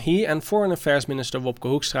He and Foreign Affairs Minister Wopke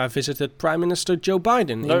Hoekstra visited Prime Minister Joe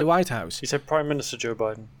Biden in the White House. He said Prime Minister Joe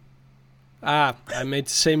Biden. I made the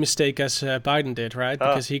same mistake as Biden did, right?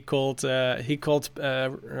 Because he called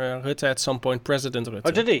Rutte at some point President Rutte.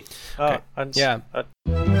 Oh, did he? Okay. Yeah.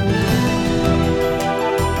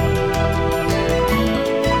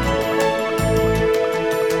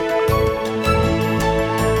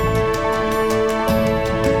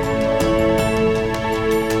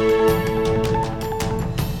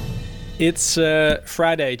 It's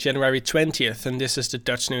Friday, January 20th, and this is the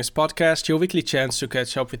Dutch News Podcast, your weekly chance to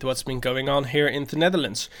catch up with what's been going on here in the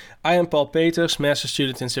Netherlands. I am Paul Peters, master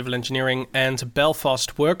student in civil engineering and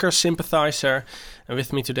Belfast worker sympathizer. And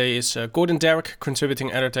with me today is Gordon Derrick,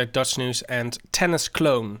 contributing editor at Dutch News, and Tennis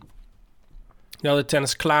Clone. Not a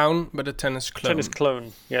tennis clown, but a tennis clone. Tennis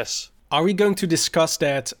clone, yes. Are we going to discuss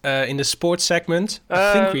that in the sports segment?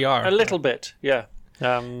 I think we are. A little bit, yeah.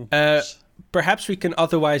 Perhaps we can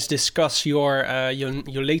otherwise discuss your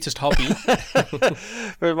latest hobby.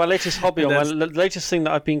 My latest hobby, or my latest thing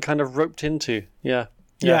that I've been kind of roped into. Yeah.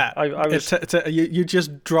 I was. You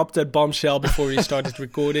just dropped that bombshell before we started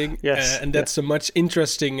recording. Yes, and that's a much more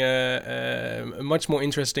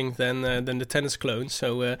interesting than the tennis clone.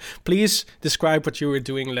 So please describe what you were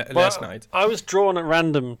doing last night. I was drawn at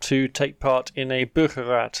random to take part in a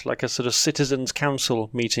Burgerraad, like a sort of citizens' council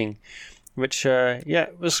meeting. Which,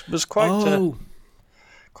 was quite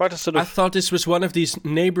quite a sort of... I thought this was one of these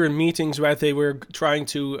neighbor meetings where they were trying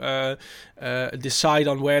to decide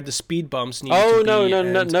on where the speed bumps need to be. No.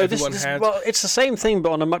 Well, it's the same thing,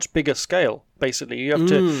 but on a much bigger scale, basically. You have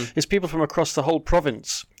to... It's people from across the whole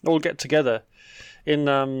province all get together in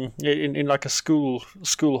like a school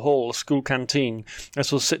hall, a school canteen, and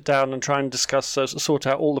sort of sit down and try and discuss, sort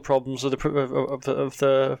out all the problems of the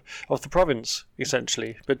province,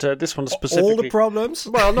 essentially. But this one specifically, all the problems.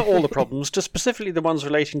 Well, not all the problems, just specifically the ones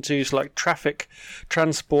relating to like traffic,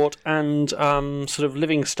 transport, and sort of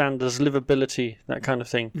living standards, livability, that kind of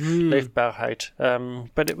thing, leefbaarheid.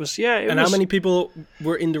 But it was And how many people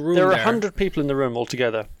were in the room? There were 100 people in the room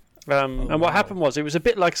altogether. And what happened was, it was a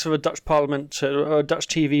bit like sort of a Dutch Parliament, a Dutch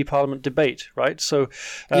TV Parliament debate, right? So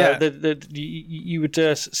you would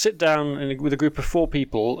sit down with a group of 4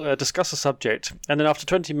 people, discuss a subject, and then after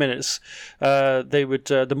 20 minutes,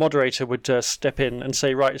 the moderator would step in and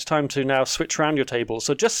say, right, it's time to now switch around your table.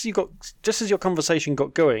 So just as your conversation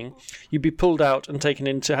got going, you'd be pulled out and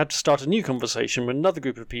had to start a new conversation with another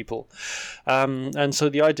group of people. And so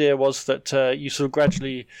the idea was that you sort of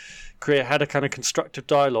gradually had a kind of constructive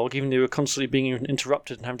dialogue, even though you were constantly being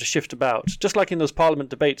interrupted and having to shift about. Just like in those parliament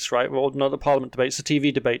debates, right? Well, not the parliament debates, the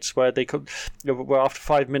TV debates, where where after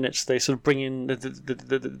 5 minutes they sort of bring in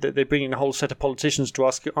they bring in a whole set of politicians to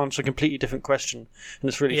answer a completely different question, and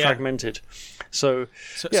it's really fragmented. So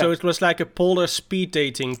it was like a polar speed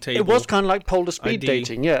dating table. It was kind of like polar speed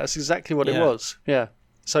dating. Yeah, that's exactly what it was. Yeah.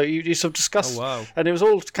 So you sort of discuss, and it was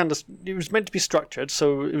all it was meant to be structured.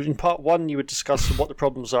 So in part 1, you would discuss what the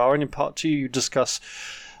problems are, and in part 2, you discuss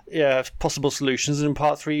possible solutions, and in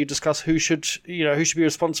part 3, you discuss who should be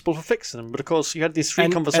responsible for fixing them. But of course, you had these three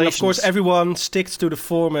conversations. And of course, everyone sticks to the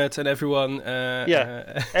format, and everyone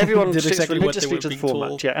everyone did sticks exactly religiously to the format.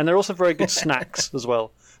 Told. Yeah, and they're also very good snacks as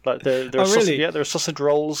well. Like there are sausage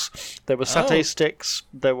rolls. There were satay sticks.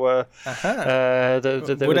 There were. Were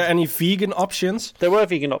there any vegan options? There were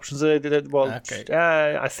vegan options. I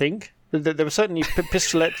think there were certainly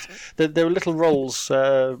pistolets. There were little rolls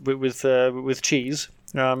with cheese.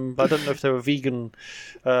 But I don't know if there were vegan.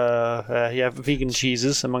 Vegan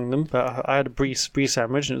cheeses among them. But I had a brie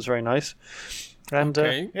sandwich, and it was very nice. And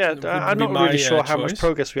I'm not really sure how much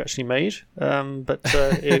progress we actually made, but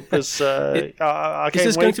it was. Is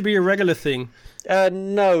this going to be a regular thing?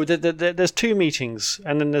 No, there's 2 meetings,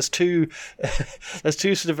 and then there's two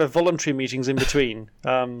sort of voluntary meetings in between.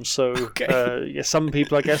 Some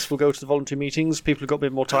people, I guess, will go to the voluntary meetings. People who've got a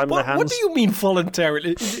bit more time in their hands. What do you mean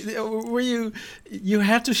voluntarily? Were you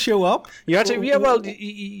had to show up? You had to. Yeah, well,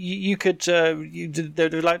 you could. There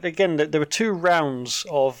were 2 rounds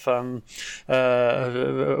of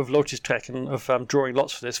loodjes and of drawing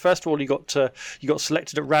lots for this. First of all, you got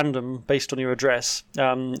selected at random based on your address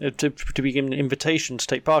to be given an invitation to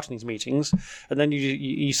take part in these meetings, and then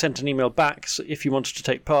you sent an email back if you wanted to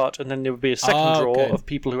take part, and then there would be a second draw of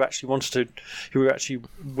people who were actually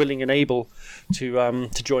willing and able to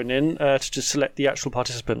join in to select the actual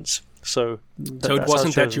participants. So it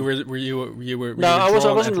wasn't that you were no, I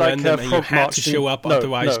wasn't like frog marched to show up,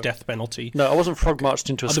 otherwise death penalty. No, I wasn't frog marched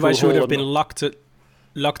into a school hall. Otherwise, you would have been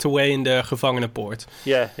locked away in the gevangenenpoort.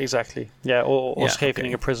 Yeah, exactly. Yeah, or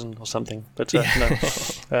escaping a prison or something. But no,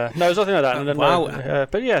 it was nothing like that. And then, wow.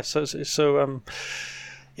 But yeah, so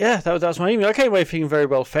Yeah, that was my email. I came away feeling very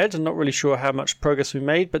well fed and not really sure how much progress we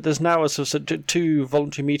made, but there's now two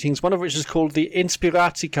voluntary meetings, one of which is called the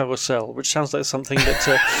Inspiratie Carousel, which sounds like something that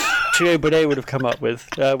Thierry Baudet would have come up with,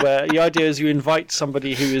 where the idea is you invite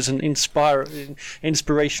somebody who is an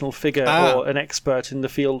inspirational figure or an expert in the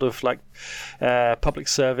field of public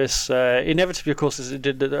service. Inevitably, of course,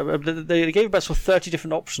 they gave about 30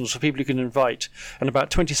 different options for people you can invite, and about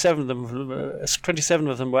 27 of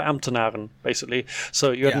them were ambtenaren, basically.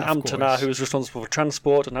 So you had an ambtenaar who was responsible for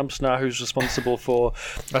transport, an ambtenaar who's responsible for,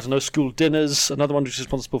 school dinners, another one who's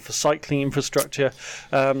responsible for cycling infrastructure,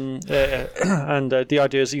 and the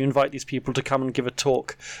idea is that you invite these people to come and give a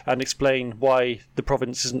talk and explain why the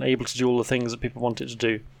province isn't able to do all the things that people want it to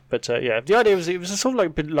do. But the idea was it was sort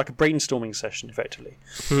of like a brainstorming session, effectively.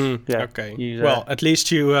 Yeah. Okay. Well, at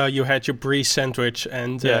least you had your brie sandwich,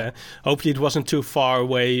 and hopefully it wasn't too far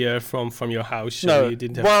away from your house. So no. You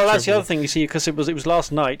didn't have that's the other thing, you see, because it was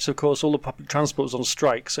last night. So of course all the public transport was on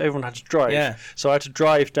strike, so everyone had to drive. Yeah. So I had to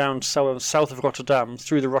drive down south of Rotterdam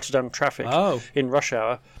through the Rotterdam traffic in rush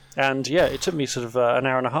hour, and it took me sort of an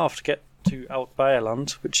hour and a half to get to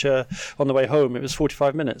Oud-Beijerland, which on the way home it was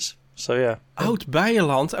 45 minutes. So yeah,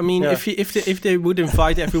 Oud-Beijerland. I mean, if they would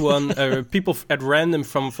invite everyone, people at random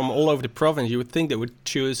from all over the province, you would think they would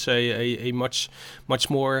choose a much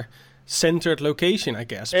more centered location, I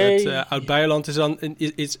guess. But Oud-Beijerland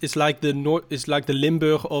is like the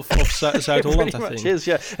Limburg of Zuid-Holland. I think. Is,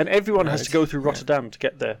 and everyone has to go through Rotterdam to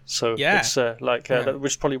get there. So it's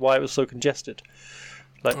which is probably why it was so congested.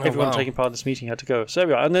 Everyone taking part in this meeting had to go. So there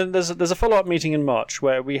we are. And then there's a follow-up meeting in March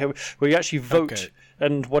where we actually vote,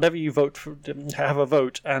 and whatever you vote for, have a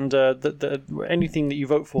vote, and anything that you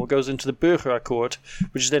vote for goes into the Burgerakkoord,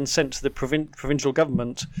 which is then sent to the provincial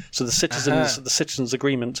government. So the citizens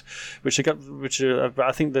agreement, which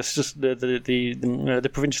I think that's just the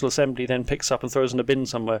provincial assembly then picks up and throws in a bin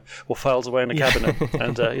somewhere or files away in a cabinet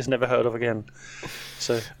and is never heard of again.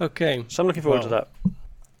 So I'm looking forward to that.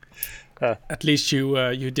 At least you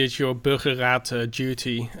did your Burgerraad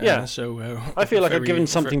duty. I feel like I've given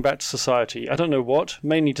something back to society. I don't know what,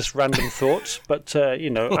 mainly just random thoughts, but I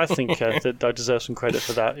think that I deserve some credit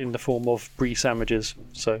for that in the form of brie sandwiches.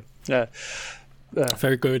 So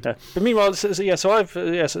very good. But meanwhile, so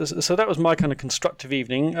that was my kind of constructive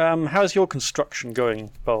evening. How's your construction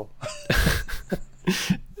going, Paul?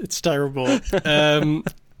 It's terrible.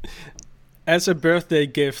 As a birthday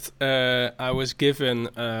gift, I was given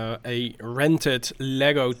a rented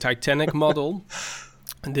Lego Titanic model.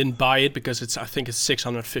 I didn't buy it because I think it's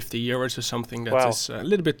 650 euros or something. That is a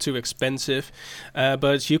little bit too expensive.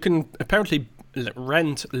 But you can apparently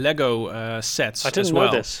rent Lego sets as well.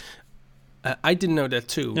 I didn't know this. I didn't know that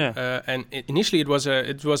too. Yeah. And initially it was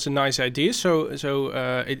a nice idea. So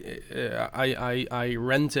I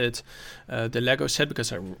rented the Lego set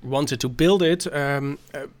because I wanted to build it.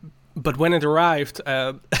 But when it arrived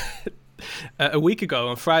a week ago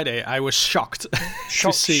on Friday, I was shocked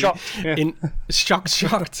to see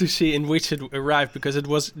in which it arrived, because it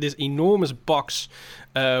was this enormous box,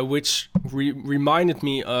 which reminded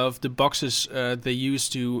me of the boxes they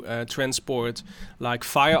used to transport like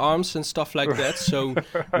firearms and stuff like that. So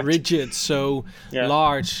rigid, so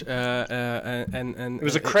large, and it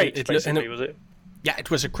was a crate, basically, was it? Yeah,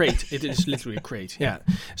 it was a crate. It is literally a crate. Yeah.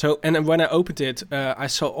 So, and then when I opened it, I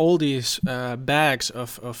saw all these bags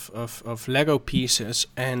of Lego pieces,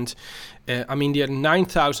 and I mean, there are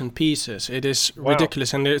 9,000 pieces. It is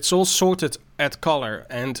ridiculous, and it's all sorted at color.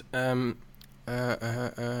 And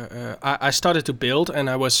I started to build, and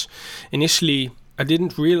I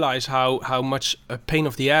didn't realize how much a pain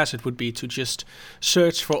of the ass it would be to just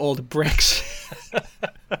search for all the bricks.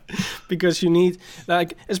 Because you need,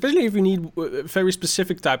 especially if you need a very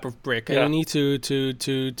specific type of brick, and you need to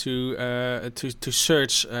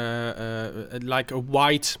search like a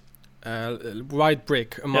white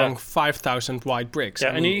brick among 5,000 white bricks.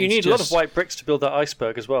 Yeah, and you need a lot of white bricks to build that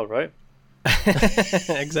iceberg as well, right?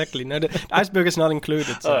 Exactly. No, the iceberg is not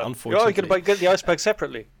included, unfortunately. You can get the iceberg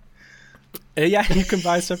separately. Yeah, you can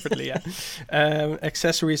buy separately. Yeah,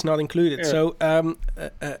 accessories not included. Yeah. So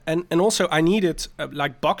and also I needed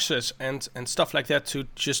like boxes and stuff like that to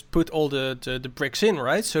just put all the bricks in,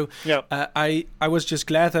 right? So I was just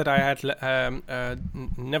glad that I had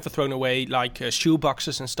never thrown away like shoe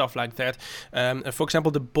boxes and stuff like that. For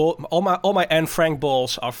example, all my Anne Frank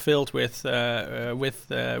balls are filled with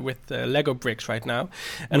Lego bricks right now,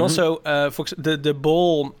 and also for the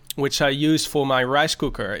bowl which I used for my rice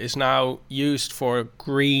cooker is now used for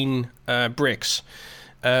green bricks.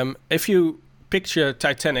 If you picture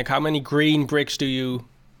Titanic, how many green bricks do you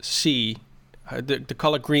see? the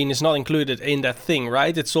color green is not included in that thing,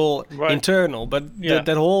 right? It's all internal, but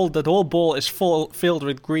that whole ball is filled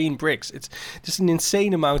with green bricks. It's just an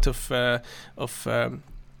insane amount of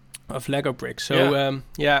Lego bricks. So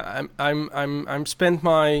I'm spent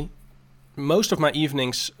most of my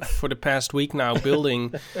evenings for the past week now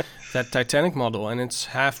building that Titanic model, and it's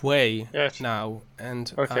halfway now,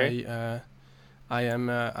 and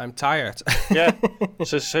I'm tired. Yeah,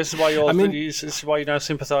 so this is why this is why you now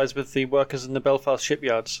sympathise with the workers in the Belfast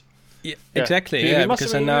shipyards. Yeah, exactly. Yeah,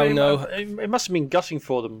 because I now know it must have been gutting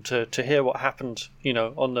for them to hear what happened,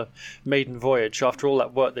 on the maiden voyage after all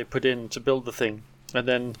that work they put in to build the thing, and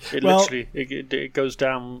then it goes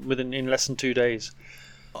down in less than 2 days.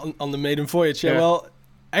 On the maiden voyage, well,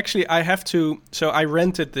 actually, I have to. So I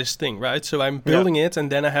rented this thing, right? So I'm building it, and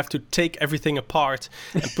then I have to take everything apart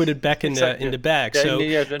and put it back in the bag. Yeah, so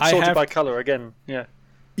and sort it by color again. Yeah.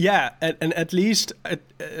 Yeah, and at least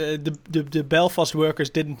the Belfast workers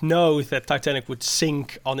didn't know that Titanic would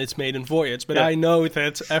sink on its maiden voyage, but I know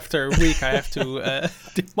that after a week I have to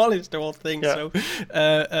demolish the whole thing. Yeah. So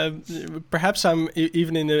perhaps I'm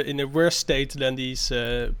even in a worse state than these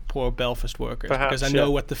poor Belfast workers, because I know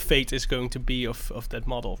what the fate is going to be of that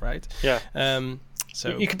model, right? Yeah.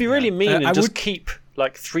 So you could be really mean and just keep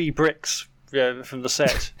like 3 bricks from the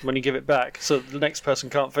set when you give it back, so the next person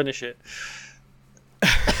can't finish it.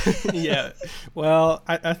 Yeah, well,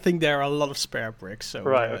 I think there are a lot of spare bricks, so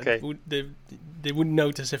they wouldn't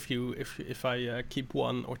notice if I keep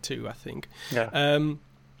 1 or 2, I think. Yeah.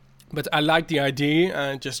 But I like the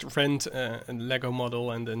idea. Just rent a Lego model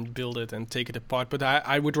and then build it and take it apart. But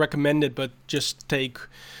I would recommend it, but just pick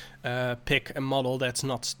a model that's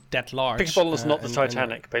not that large. Pick a model that's not the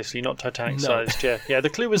Titanic, basically, not Titanic sized. Yeah. The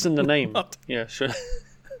clue was in the name. Yeah, sure.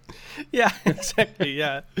 Yeah, exactly.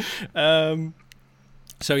 Yeah.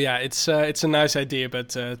 So yeah, it's a nice idea,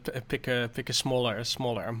 but pick a smaller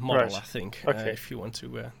model, I think, if you want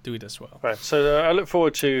to do it as well. Right. So I look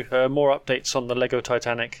forward to more updates on the Lego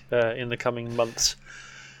Titanic in the coming months.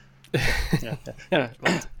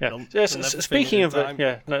 Speaking of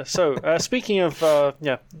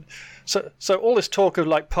so all this talk of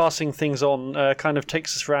like passing things on kind of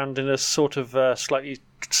takes us round in a sort of slightly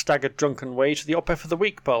staggered, drunken way to the Opeth of the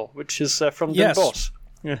Week, Paul, which is from Den Bosch.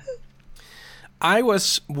 Yeah. I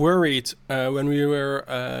was worried when we were,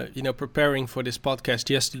 preparing for this podcast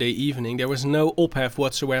yesterday evening. There was no Opeth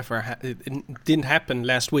whatsoever. It didn't happen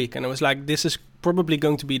last week, and I was like, "This is probably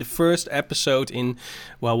going to be the first episode in,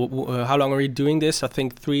 how long are we doing this? I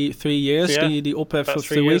think 3 years. Yeah, the Opeth of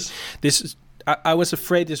the Week. This is. I was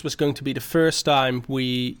afraid this was going to be the first time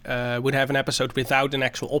we would have an episode without an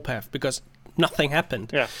actual Opeth, because nothing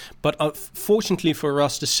happened. Yeah. But fortunately for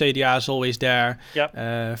us, the CDA is always there,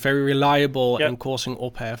 very reliable in causing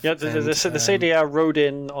Opeth. Yeah, the CDA rode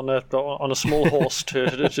in on a small horse to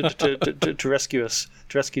rescue us,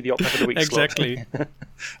 to rescue the Opeth of the Week. Exactly.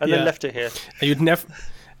 And then left it here. And you'd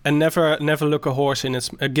never look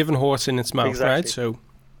a given horse in its mouth, exactly. Right? So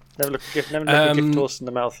never look a gift horse in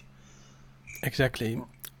the mouth. Exactly.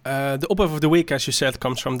 The Opeth of the Week, as you said,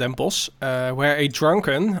 comes from Den Bosch, where a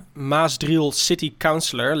drunken Maasdriel city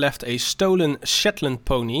councillor left a stolen Shetland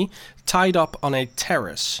pony tied up on a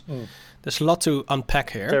terrace. There's a lot to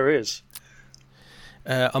unpack here. There is.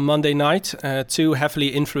 On Monday night, 2 heavily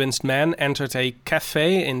influenced men entered a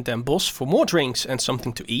cafe in Den Bosch for more drinks and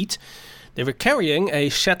something to eat. They were carrying a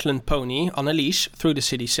Shetland pony on a leash through the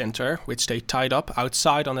city centre, which they tied up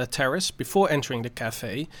outside on a terrace before entering the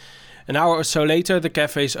cafe. An hour or so later, the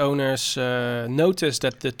cafe's owners noticed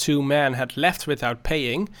that the 2 men had left without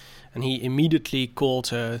paying, and he immediately called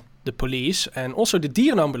the police and also the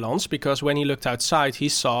dierenambulance, because when he looked outside, he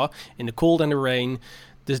saw, in the cold and the rain,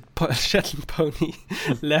 the Shetland pony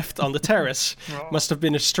left on the terrace. Oh. Must have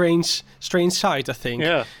been a strange sight, I think.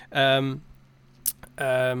 Yeah.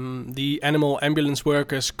 The animal ambulance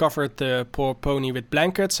workers covered the poor pony with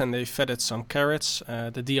blankets and they fed it some carrots.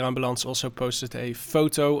 The dierenambulance also posted a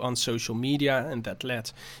photo on social media, and that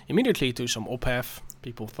led immediately to some Opeth.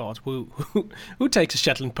 People thought, who takes a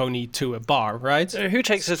Shetland pony to a bar, right? Who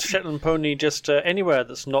takes a Shetland pony just anywhere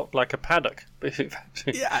that's not like a paddock?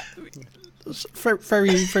 Yeah,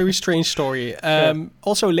 very, very strange story.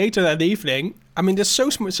 Also, later that evening, I mean, there's so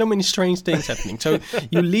many strange things happening. So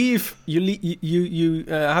you leave,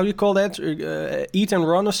 how do you call that? Eat and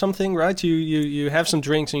run or something, right? You have some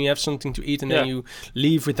drinks and you have something to eat, and then you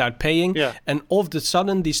leave without paying. Yeah. And all of a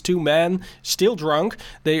sudden, these 2 men, still drunk,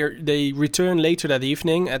 they return later that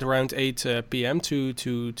evening at around 8 p.m. to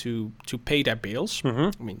pay their bills. Mm-hmm.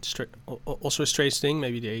 I mean, also a strange thing.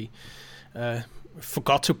 Maybe they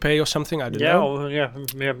forgot to pay or something. I don't know.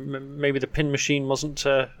 Maybe the pin machine wasn't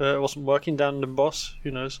working down in Boss.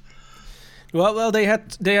 Who knows? Well, they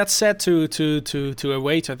had said to a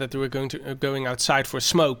waiter that they were going outside for a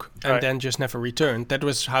smoke, and then just never returned. That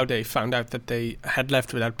was how they found out that they had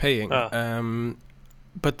left without paying.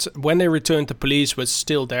 But when they returned, the police was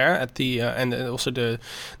still there at the and also the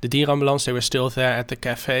dierenambulance. They were still there at the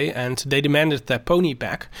cafe, and they demanded their pony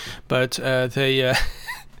back. But they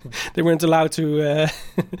they weren't allowed to.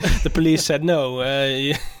 The police said no.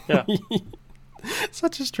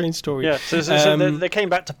 Such a strange story. Yeah, so they came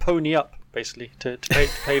back to pony up, basically, to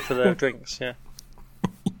pay for their drinks. Yeah.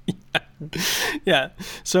 Yeah,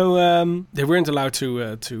 so they weren't allowed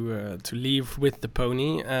to leave with the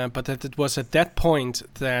pony, but that it was at that point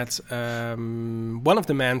that one of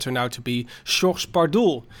the men turned out to be Georges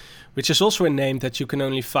Pardoel, which is also a name that you can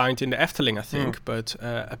only find in the Efteling, I think. But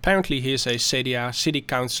apparently he is a CDA city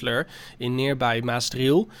councillor in nearby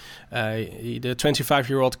Maasdriel. The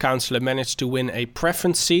 25-year-old councillor managed to win a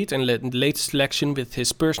preference seat in the latest election with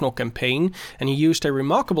his personal campaign, and he used a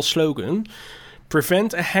remarkable slogan: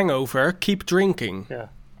 "Prevent a hangover, keep drinking." Yeah.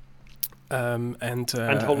 And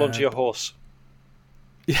hold on to your horse.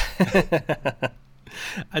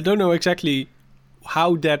 I don't know exactly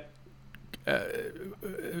how that.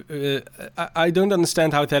 I don't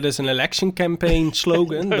understand how that is an election campaign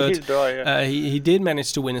slogan, but he did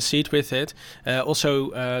manage to win a seat with it. Also,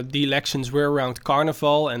 the elections were around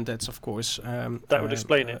Carnival, and that's of course that would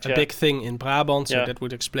explain it. A big thing in Brabant, so that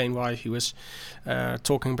would explain why he was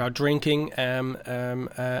talking about drinking.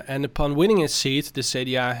 And upon winning his seat, the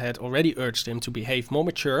CDA had already urged him to behave more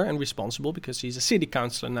mature and responsible, because he's a city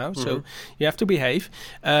councillor now, so you have to behave.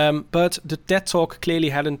 But that talk clearly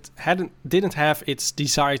didn't have its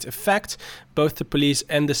desired effect. Both the police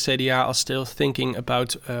and the CDA are still thinking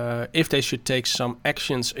about if they should take some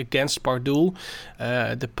actions against Pardoel.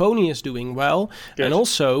 The pony is doing well. Good. And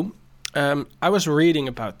also, I was reading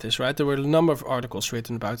about this, right? There were a number of articles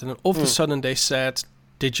written about it, and all of a sudden they said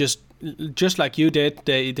they just like you did,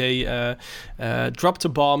 they dropped a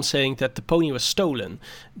bomb saying that the pony was stolen,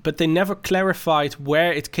 but they never clarified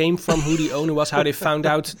where it came from, who the owner was, how they found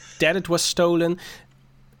out that it was stolen.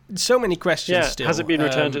 So many questions still. Has it been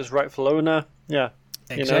returned to its rightful owner? Yeah.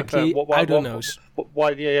 Exactly. I don't know.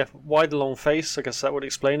 Why the long face? I guess that would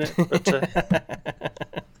explain it. But,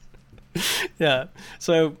 yeah.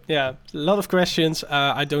 So, a lot of questions.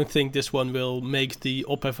 I don't think this one will make the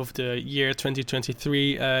OPHEF of the year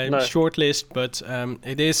 2023 shortlist, but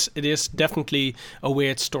it is definitely a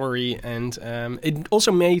weird story, and it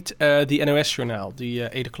also made the NOS journal, the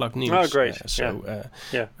 8 o'clock news. Oh, great!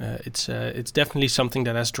 It's definitely something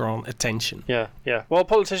that has drawn attention. Yeah. Well,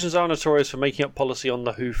 politicians are notorious for making up policy on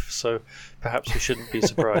the hoof, so perhaps we shouldn't be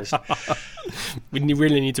surprised. We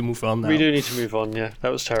really need to move on now. We do need to move on. Yeah,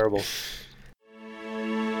 that was terrible.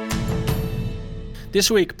 This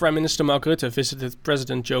week, Prime Minister Mark Rutte visited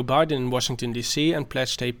President Joe Biden in Washington, D.C. and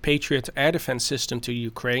pledged a Patriot air defense system to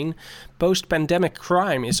Ukraine. Post-pandemic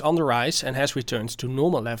crime is on the rise and has returned to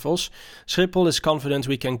normal levels. Schiphol is confident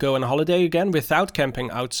we can go on holiday again without camping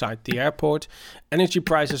outside the airport. Energy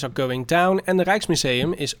prices are going down, and the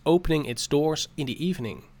Rijksmuseum is opening its doors in the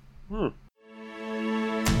evening.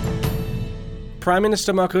 Prime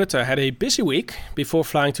Minister Mark Rutte had a busy week. Before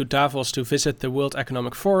flying to Davos to visit the World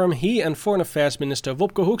Economic Forum, he and Foreign Affairs Minister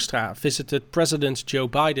Wopke Hoekstra visited President Joe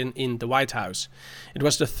Biden in the White House. It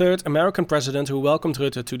was the third American president who welcomed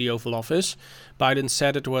Rutte to the Oval Office. Biden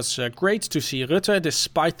said it was great to see Rutte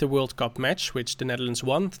despite the World Cup match, which the Netherlands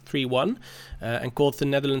won 3-1, and called the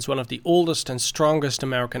Netherlands one of the oldest and strongest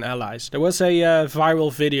American allies. There was a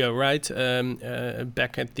viral video, right,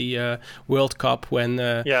 back at the World Cup when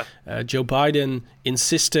Joe Biden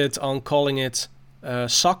insisted on calling it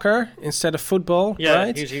soccer instead of football. Yeah,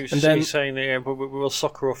 right? he was saying that will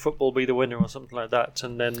soccer or football be the winner or something like that.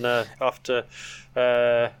 And then after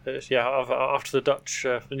the Dutch,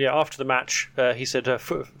 after the match, he said,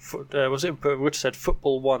 Rutte said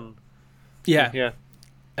football won. Yeah.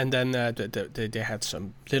 And then they had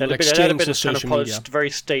some little exchange on social media. Very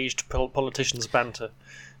staged politicians banter.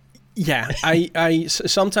 Yeah, I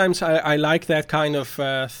sometimes I like that kind of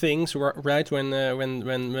things, right?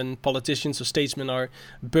 When politicians or statesmen are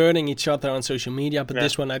burning each other on social media, but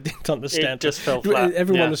this one I didn't understand. It just fell flat.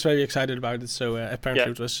 Everyone was very excited about it, so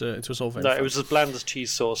apparently it was all very. No, it was as bland as cheese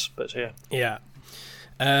sauce, but yeah.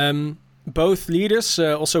 Both leaders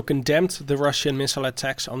also condemned the Russian missile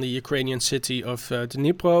attacks on the Ukrainian city of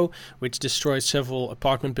Dnipro, which destroyed several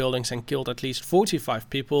apartment buildings and killed at least 45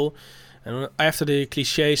 people. And after the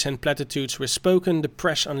cliches and platitudes were spoken, the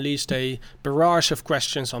press unleashed a barrage of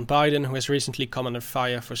questions on Biden, who has recently come under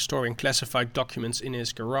fire for storing classified documents in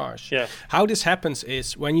his garage. Yeah. How this happens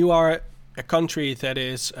is when you are a country that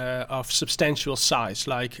is of substantial size,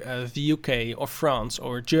 like the UK or France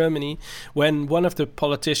or Germany, when one of the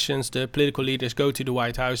politicians, the political leaders, go to the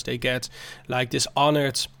White House, they get like this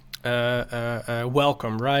honored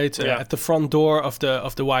welcome, right? At the front door of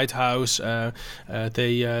the White House,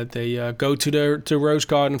 they go to the Rose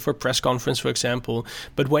Garden for a press conference, for example.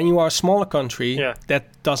 But when you are a smaller country, that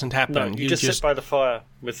doesn't happen. No, you just sit by the fire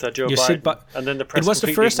with Joe Biden, and then the press. It was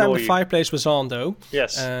the first time the fireplace was on, though.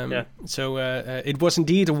 Yes. So it was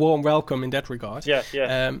indeed a warm welcome in that regard. Yeah.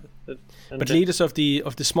 But leaders of the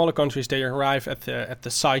smaller countries, they arrive at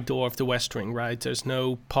the side door of the West Wing, right? There's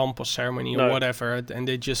no pomp or ceremony or whatever, and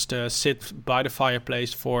they just sit by the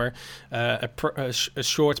fireplace for a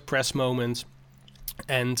short press moment.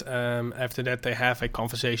 And after that, they have a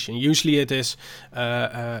conversation. Usually it is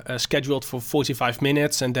scheduled for 45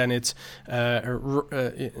 minutes, and then it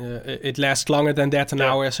lasts longer than that, an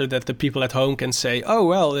hour, so that the people at home can say, oh,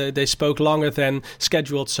 well, they spoke longer than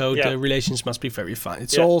scheduled, so the relations must be very fine.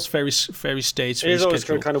 It's all very, very staged. It is always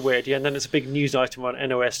kind of weird, and then it's a big news item on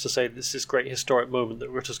NOS to say this is great historic moment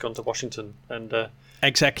that Rutte's gone to Washington. And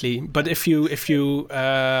exactly. But if you like,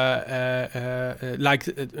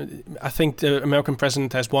 I think the American president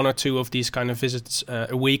has one or two of these kind of visits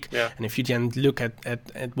a week, and if you then look at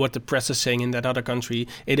what the press is saying in that other country,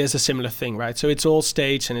 it is a similar thing, right? So it's all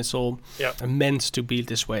staged and it's all meant to be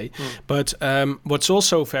this way. But what's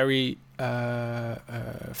also very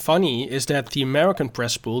funny is that the American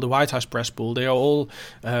press pool, the White House press pool, they are all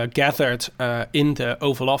gathered in the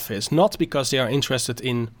Oval Office, not because they are interested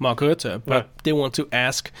in Mark Rutte, but they want to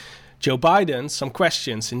ask Joe Biden some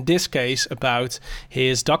questions, in this case about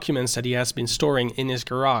his documents that he has been storing in his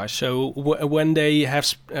garage. So when they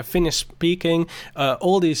have finished speaking,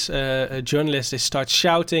 all these journalists, they start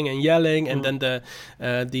shouting and yelling, and then the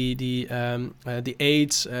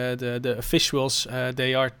aides, the officials,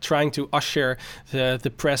 they are trying to usher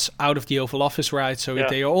the press out of the Oval Office, right? So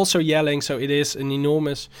they are also yelling. So it is an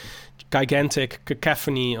enormous, gigantic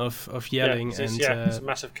cacophony of yelling. It's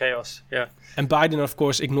massive chaos. And Biden, of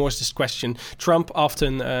course, ignores this question. Trump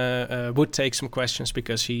often would take some questions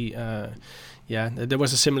because he, there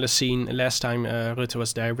was a similar scene last time Rutte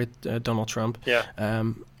was there with Donald Trump.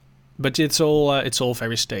 But it's all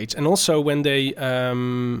very staged. And also when they,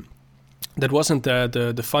 that wasn't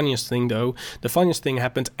the funniest thing though. The funniest thing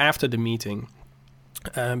happened after the meeting.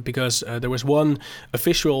 Because there was one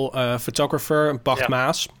official photographer, Bart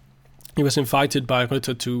Maas. He was invited by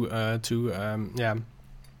Rutte to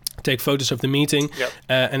take photos of the meeting,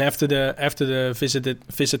 and after the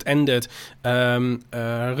visit ended,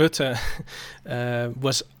 Rutte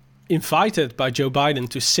was invited by Joe Biden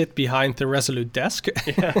to sit behind the Resolute desk.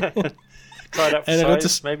 Try that for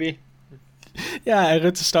size, maybe. And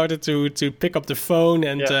Rutte started to pick up the phone,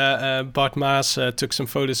 and Bart Maas took some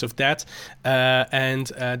photos of that, and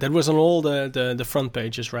that was on all the front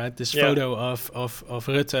pages, right? This photo of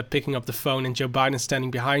Rutte picking up the phone and Joe Biden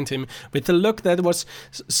standing behind him with a look that was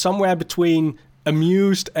somewhere between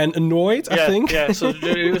amused and annoyed, I think. So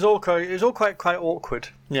it was all quite awkward.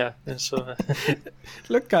 It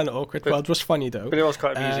looked kind of awkward. Well, it was funny though. But it was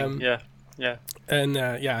quite amusing. And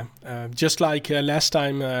just like last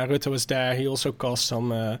time Rutte was there, he also caused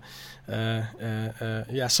some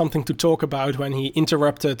something to talk about when he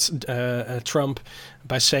interrupted Trump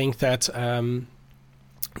by saying that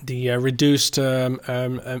the reduced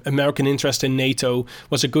American interest in NATO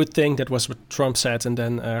was a good thing. That was what Trump said, and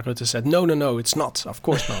then Rutte said, no, it's not. Of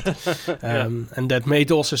course not. And that made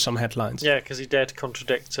also some headlines. Because he dared to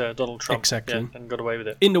contradict Donald Trump. Exactly. And got away with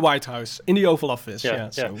it. In the White House, in the Oval Office.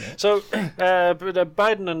 So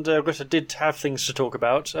Biden and Rutte did have things to talk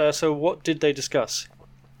about. So what did they discuss?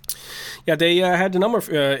 They had a number of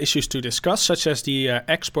issues to discuss, such as the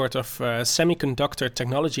export of semiconductor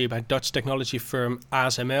technology by Dutch technology firm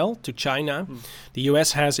ASML to China. The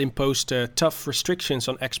US has imposed tough restrictions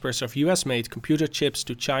on exports of US-made computer chips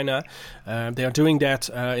to China. They are doing that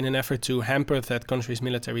in an effort to hamper that country's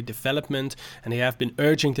military development, and they have been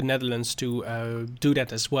urging the Netherlands to do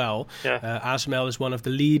that as well. ASML is one of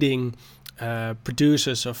the leading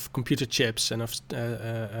producers of computer chips and of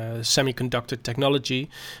semiconductor technology.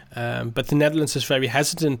 But the Netherlands is very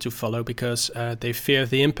hesitant to follow because they fear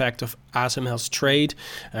the impact of ASML's trade.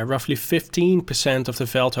 Roughly 15% of the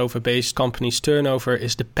Veldhoven-based company's turnover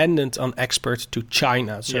is dependent on export to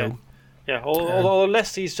China. So Yeah, although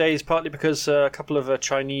less these days, partly because a couple of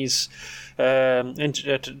Chinese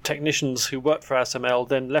technicians who worked for ASML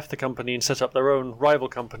then left the company and set up their own rival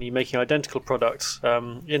company making identical products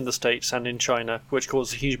in the States and in China, which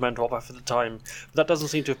caused a huge amount of off at the time. But that doesn't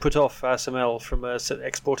seem to have put off ASML from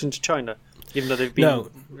exporting to China, even though they've been,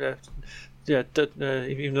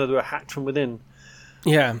 even though they were hacked from within.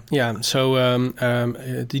 Yeah. So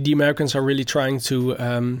the Americans are really trying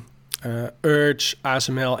to urge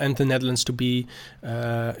ASML and the Netherlands to be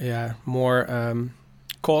more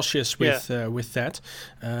cautious with that.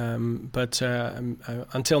 But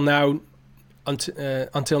until now,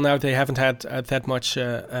 they haven't had that much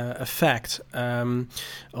effect.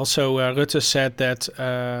 Also, Rutte said that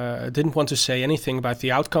didn't want to say anything about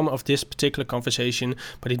the outcome of this particular conversation,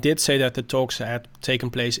 but he did say that the talks had taken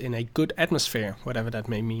place in a good atmosphere, whatever that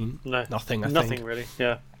may mean. No, nothing really.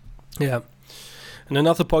 Yeah. And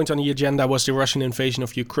another point on the agenda was the Russian invasion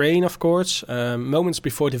of Ukraine, of course. Moments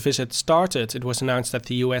before the visit started, it was announced that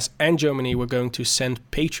the US and Germany were going to send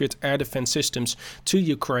Patriot air defense systems to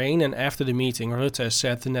Ukraine. And after the meeting, Rutte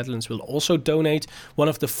said the Netherlands will also donate one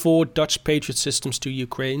of the 4 Dutch Patriot systems to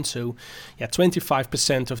Ukraine. So,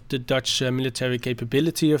 25% of the Dutch military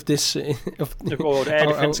capability of this... air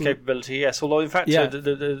defense capability, yes. Although, in fact,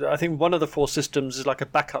 I think one of the 4 systems is like a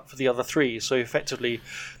backup for the other 3. So, effectively...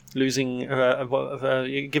 losing,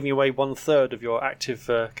 giving away 1/3 of your active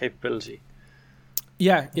capability.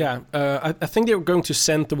 I think they were going to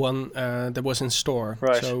send the one that was in store.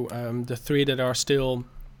 Right. So the 3 that are still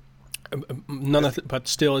none of it, but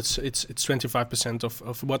still it's 25%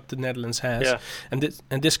 of what the Netherlands has. Yeah.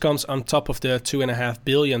 And this comes on top of the 2.5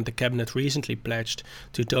 billion the cabinet recently pledged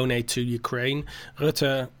to donate to Ukraine.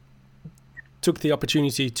 Rutte took the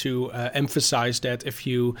opportunity to emphasize that if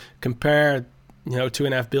you compare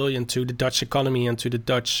 2.5 billion to the Dutch economy and to the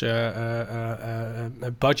Dutch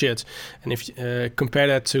budget, and if compare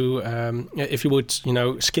that to if you would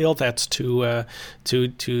scale that to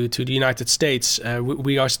the United States,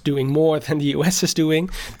 we are doing more than the US is doing.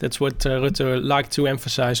 That's what Rutte liked to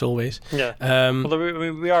emphasize always. Yeah.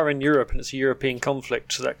 Although we are in Europe and it's a European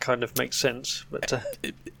conflict, so that kind of makes sense. But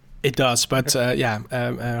it does, but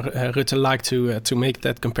Rutte liked to make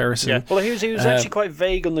that comparison. Yeah. Well, he was actually quite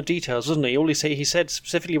vague on the details, wasn't he? He said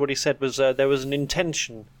specifically what he said was there was an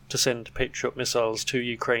intention to send Patriot missiles to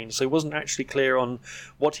Ukraine, so he wasn't actually clear on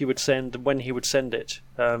what he would send and when he would send it.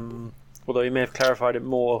 Although he may have clarified it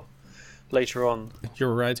more later on.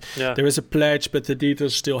 You're right. Yeah. There is a pledge, but the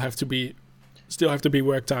details still have to be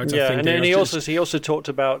worked out. Yeah, and then he also talked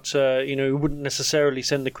about we wouldn't necessarily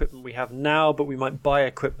send equipment we have now, but we might buy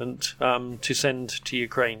equipment to send to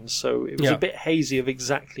Ukraine. So it was a bit hazy of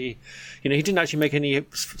exactly, he didn't actually make any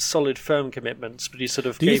solid, firm commitments, but he sort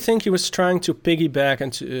of. Do you think he was trying to piggyback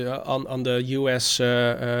on the U.S.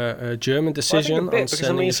 German decision? Well, I think a bit,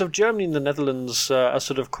 because Germany and the Netherlands are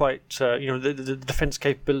sort of quite, the defense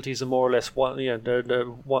capabilities are more or less one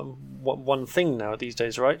thing now these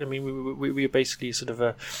days, right? I mean, we basically sort of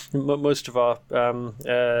most of our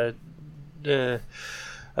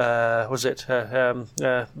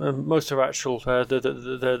most of our actual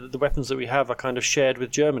the weapons that we have are kind of shared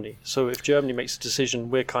with Germany. So if Germany makes a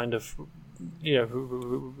decision, we're kind of we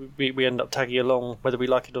end up tagging along whether we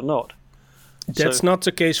like it or not. That's not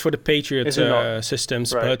the case for the Patriot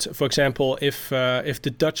systems, right. But for example, if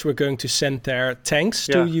the Dutch were going to send their tanks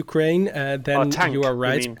to Ukraine, then you are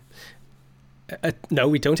right. No,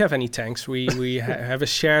 we don't have any tanks. We have a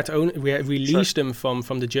shared own. We lease them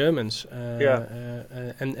from the Germans.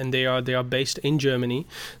 And they are based in Germany.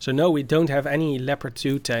 So no, we don't have any Leopard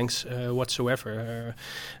 2 tanks whatsoever.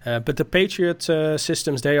 But the Patriot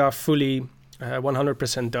systems, they are fully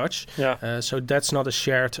 100% Dutch. Yeah. So that's not a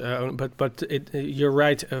shared. But you're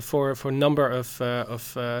right. For a number of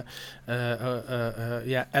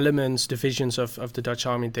elements, divisions of the Dutch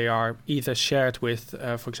army, they are either shared with,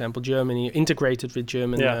 for example, Germany, integrated with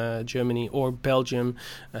Germany or Belgium,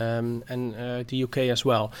 and the UK as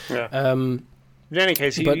well. Yeah. In any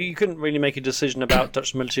case, you couldn't really make a decision about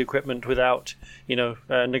Dutch military equipment without,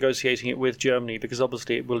 negotiating it with Germany, because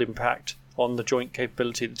obviously it will impact on the joint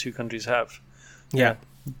capability the two countries have. Yeah,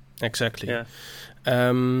 exactly. Yeah.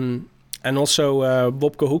 And also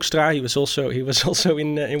Wopke Hoekstra, he was also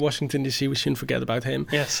in Washington D.C. We shouldn't forget about him.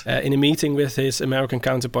 Yes. In a meeting with his American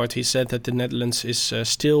counterpart, he said that the Netherlands is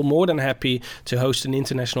still more than happy to host an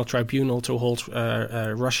international tribunal to hold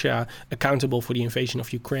Russia accountable for the invasion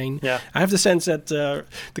of Ukraine. Yeah. I have the sense that the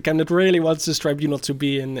cabinet really wants this tribunal to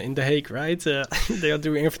be in The Hague, right? They are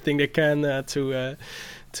doing everything they can to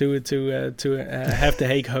have The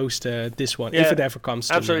Hague host this one, if it ever comes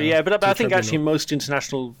to absolutely, but I think actually most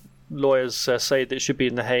international lawyers say that it should be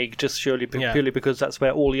in The Hague just purely because that's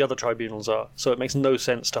where all the other tribunals are. So it makes no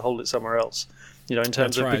sense to hold it somewhere else. In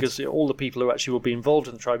terms of because all the people who actually will be involved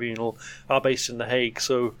in the tribunal are based in The Hague.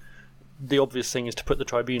 So the obvious thing is to put the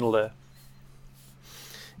tribunal there.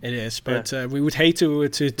 It is, but we would hate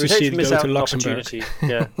to see it go to Luxembourg.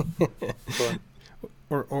 Yeah.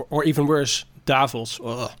 or even worse, Davos.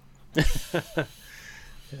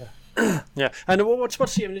 Yeah. And what's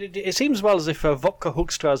it seems as if Wopke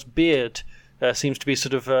Hoekstra's beard seems to be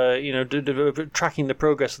sort of tracking the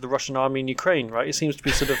progress of the Russian army in Ukraine, right? It seems to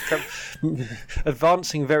be sort of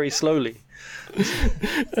advancing very slowly.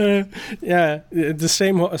 The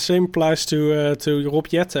same applies to Rob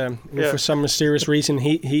Jetten. For some mysterious reason,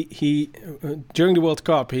 he during the World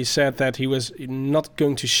Cup he said that he was not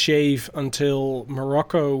going to shave until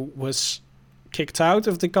Morocco was kicked out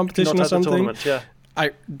of the competition or something. The tournament, yeah.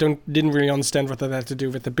 I didn't really understand what that had to do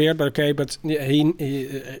with the beard, but okay. But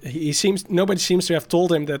he seems nobody seems to have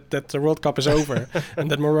told him that the World Cup is over and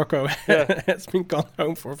that Morocco has been gone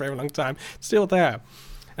home for a very long time. It's still there.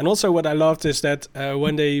 And also, what I loved is that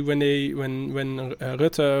when Rutte,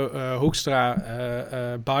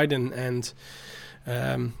 Hoekstra, Biden, and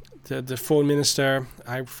the foreign minister,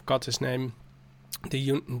 I forgot his name,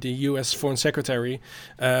 the U.S. Foreign Secretary,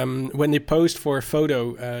 when they posed for a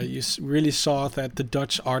photo, you really saw that the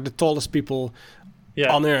Dutch are the tallest people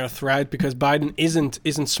on earth, right? Because Biden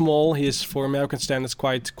isn't small; he is, for American standards,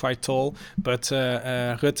 quite tall. But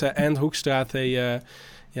Rutte and Hoekstra,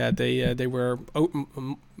 they were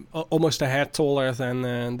almost a hair taller than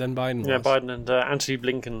Biden was. Yeah, Biden and Antony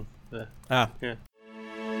Blinken. Yeah.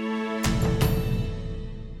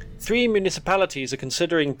 3 municipalities are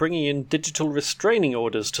considering bringing in digital restraining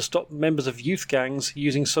orders to stop members of youth gangs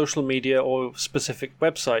using social media or specific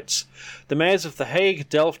websites. The mayors of The Hague,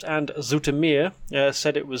 Delft and Zoetermeer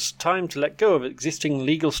said it was time to let go of existing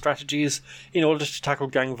legal strategies in order to tackle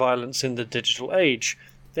gang violence in the digital age.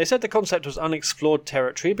 They said the concept was unexplored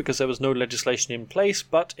territory because there was no legislation in place,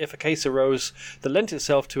 but if a case arose that lent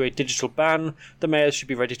itself to a digital ban, the mayors should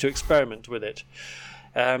be ready to experiment with it.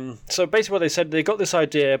 So basically what they said, they got this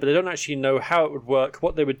idea, but they don't actually know how it would work,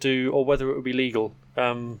 what they would do, or whether it would be legal.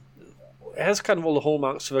 It has kind of all the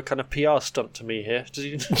hallmarks of a kind of PR stunt to me here.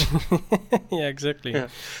 Yeah, exactly.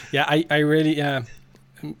 Yeah, I really...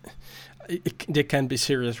 they can't be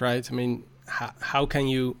serious, right? I mean, how can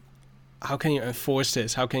you enforce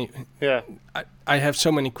this? How can you... Yeah. I have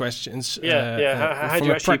so many questions. How do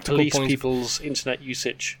you actually police people's internet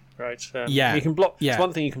usage? Right. You can block. It's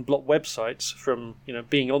one thing you can block websites from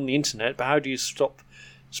being on the internet, but how do you stop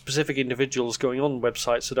specific individuals going on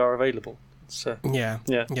websites that are available?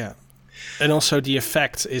 And also the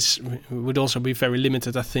effect would also be very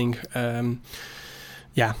limited, I think.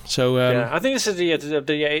 So I think this is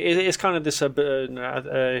it's kind of this.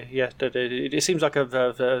 It seems like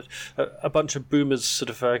a bunch of boomers sort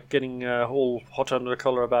of getting all hot under the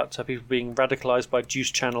collar about people being radicalized by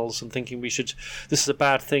juice channels and thinking this is a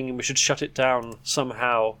bad thing and we should shut it down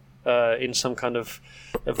somehow in some kind of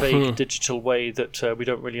a vague digital way that we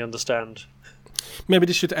don't really understand. Maybe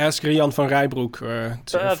they should ask Rian van Rijbroek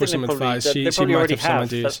for some advice. They probably already have.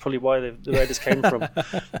 That's probably where this came from.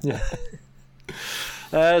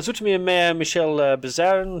 Zoetermeer Mayor Michel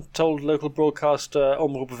Bazuin told local broadcaster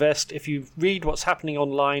Omroep West, if you read what's happening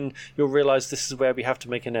online, you'll realise this is where we have to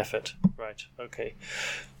make an effort. Right, okay.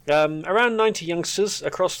 Around 90 youngsters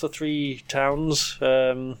across the 3 towns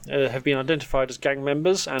have been identified as gang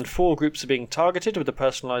members, and 4 groups are being targeted with a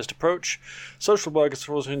personalised approach. Social workers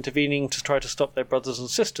are also intervening to try to stop their brothers and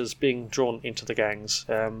sisters being drawn into the gangs.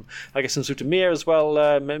 I guess in Zoetermeer as well,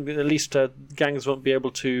 at least gangs won't be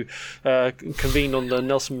able to convene on the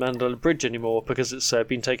Nelson Mandela Bridge anymore because it's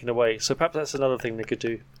been taken away. So perhaps that's another thing they could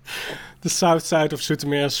do. The south side of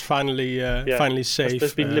Zoetermeer is finally safe.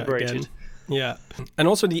 It's been liberated. Again. Yeah, and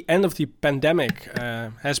also the end of the pandemic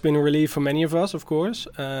has been a relief for many of us, of course,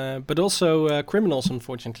 but also criminals,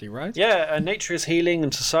 unfortunately, right? Yeah, nature is healing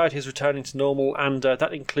and society is returning to normal, and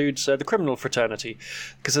that includes the criminal fraternity,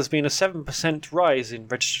 because there's been a 7% rise in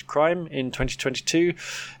registered crime in 2022.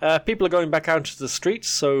 People are going back out into the streets,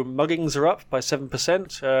 so muggings are up by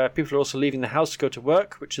 7%. People are also leaving the house to go to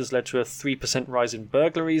work, which has led to a 3% rise in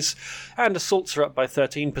burglaries, and assaults are up by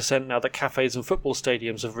 13% now that cafes and football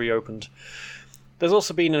stadiums have reopened. There's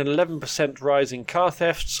also been an 11% rise in car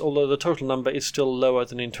thefts, although the total number is still lower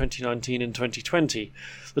than in 2019 and 2020.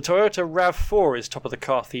 The Toyota RAV4 is top of the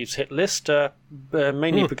car thieves hit list,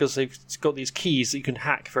 mainly because they've got these keys that you can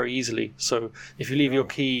hack very easily. So if you leave your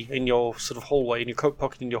key in your sort of hallway, in your coat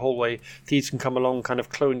pocket in your hallway, thieves can come along, kind of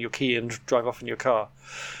clone your key and drive off in your car.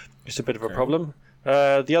 It's a bit of a problem.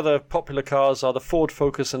 The other popular cars are the Ford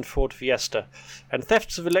Focus and Ford Fiesta. And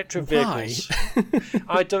thefts of electric vehicles.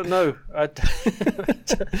 I don't know. It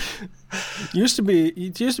used to be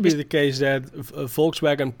the case that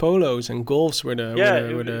Volkswagen Polos and Golfs were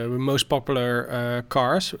the most popular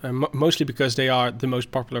cars, mostly because they are the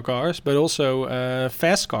most popular cars, but also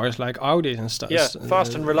fast cars like Audis and stuff. Yeah,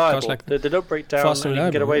 fast and reliable. Like they don't break down and you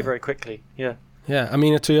can get away very quickly. Yeah. Yeah, I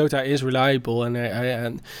mean, a Toyota is reliable, and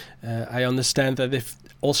I understand that if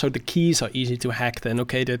also the keys are easy to hack, then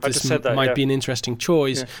okay, this might be an interesting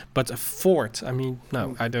choice. Yeah. But a Ford, I mean,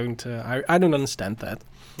 no, I don't. I don't understand that.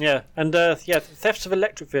 Yeah, and thefts of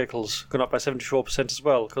electric vehicles gone up by 74% as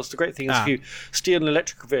well. Because the great thing is, if you steal an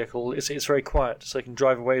electric vehicle, it's very quiet, so you can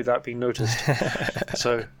drive away without being noticed.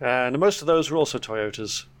 So, and most of those were also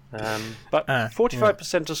Toyotas. But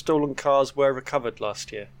 45% of stolen cars were recovered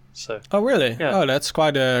last year. So. Oh really? Yeah. Oh, that's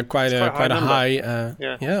quite a high.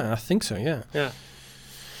 I think so. Yeah. Yeah.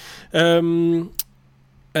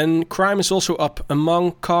 And crime is also up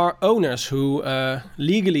among car owners who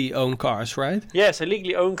legally own cars, right? Yes, they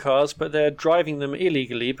legally own cars, but they're driving them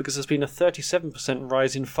illegally because there's been a 37%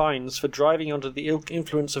 rise in fines for driving under the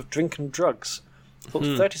influence of drink and drugs.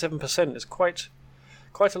 37% is quite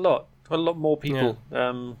a lot. Quite a lot more people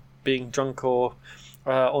being drunk or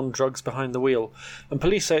on drugs behind the wheel. And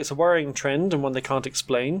police say it's a worrying trend and one they can't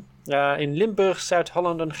explain. In Limburg, South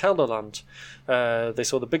Holland and Gelderland, they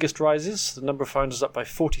saw the biggest rises. The number of fines is up by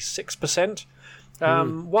 46%.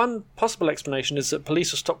 One possible explanation is that police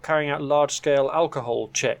have stopped carrying out large-scale alcohol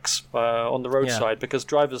checks on the roadside because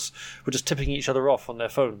drivers were just tipping each other off on their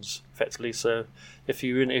phones, effectively. So if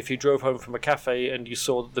you drove home from a cafe and you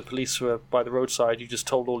saw that the police were by the roadside, you just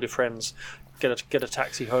told all your friends, get a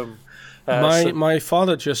taxi home. My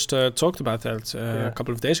father just talked about that a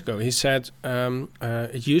couple of days ago. He said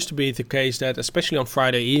it used to be the case that, especially on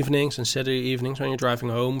Friday evenings and Saturday evenings when you're driving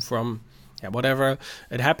home from whatever,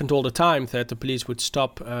 it happened all the time that the police would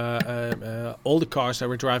stop all the cars that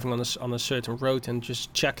were driving on a certain road and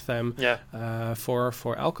just check them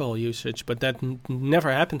for alcohol usage. But that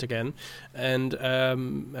never happened again, and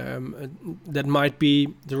that might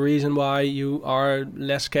be the reason why you are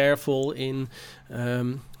less careful in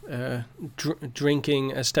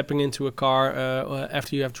drinking, stepping into a car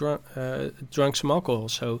after you have drunk some alcohol.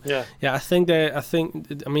 So I think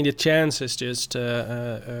the chance is just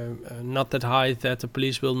not that high that the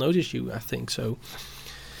police will notice you. I think so.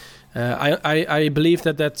 I believe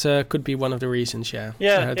that could be one of the reasons.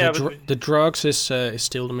 The drugs is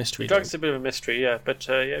still the mystery. Drugs is a bit of a mystery, but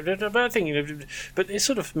I think but it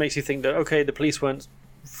sort of makes you think that the police weren't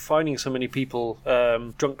finding so many people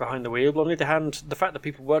drunk behind the wheel, but on the other hand, the fact that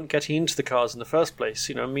people weren't getting into the cars in the first place,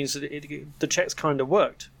 means that the checks kind of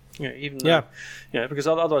worked. Even though, because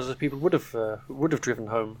otherwise the people would have driven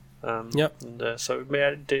home. And so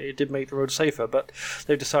it did make the road safer, but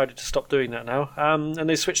they've decided to stop doing that now. And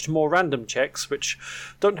they switched to more random checks, which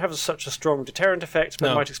don't have such a strong deterrent effect,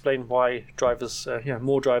 but might explain why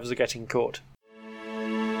more drivers are getting caught.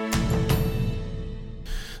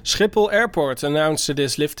 Schiphol Airport announced it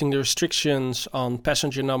is lifting the restrictions on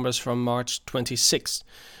passenger numbers from March 26th.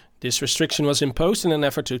 This restriction was imposed in an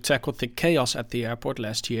effort to tackle the chaos at the airport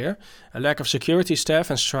last year. A lack of security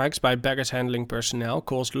staff and strikes by baggage handling personnel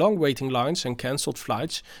caused long waiting lines and cancelled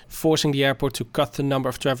flights, forcing the airport to cut the number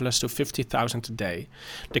of travelers to 50,000 a day.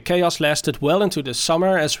 The chaos lasted well into the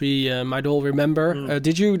summer, as we might all remember.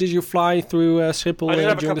 Did you fly through Schiphol during the summer? I did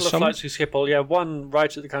have a couple of flights through Schiphol. Yeah, one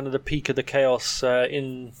right at the kind of the peak of the chaos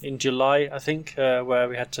in July, I think, where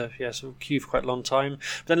we had to sort of queue for quite a long time.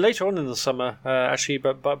 But then later on in the summer, actually,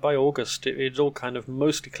 by August, it all kind of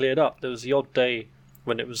mostly cleared up. There was the odd day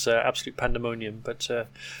when it was absolute pandemonium, but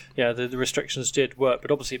the restrictions did work.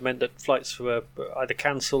 But obviously, it meant that flights were either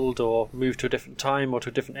cancelled or moved to a different time or to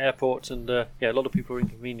a different airport, and a lot of people were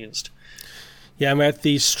inconvenienced. Yeah, we had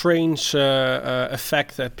the strange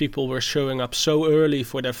effect that people were showing up so early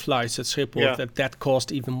for their flights at Schiphol that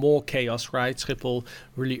caused even more chaos, right? Schiphol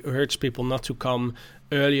really urged people not to come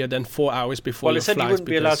earlier than 4 hours before your flight. Well, it said you wouldn't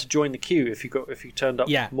be allowed to join the queue if you turned up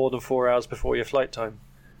more than 4 hours before your flight time.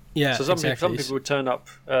 Yeah, so some people would turn up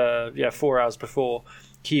 4 hours before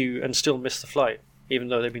queue and still miss the flight, even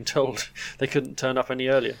though they've been told they couldn't turn up any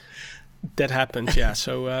earlier. That happened, yeah.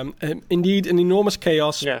 So indeed, an enormous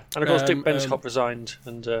chaos. Yeah, and of course Dick Benschop resigned,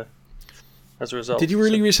 and as a result, did he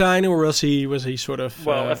really resign, or was he sort of?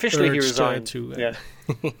 Well, officially he resigned.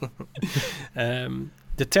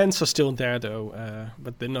 The tents are still there though,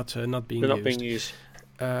 but they're not being used.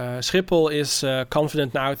 Schiphol is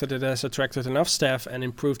confident now that it has attracted enough staff and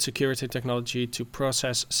improved security technology to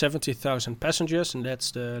process 70,000 passengers, and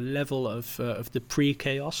that's the level of the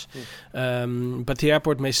pre-chaos. But the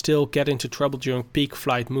airport may still get into trouble during peak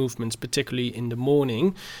flight movements, particularly in the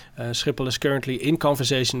morning. Schiphol is currently in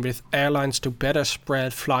conversation with airlines to better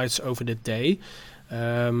spread flights over the day.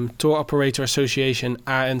 Tour Operator Association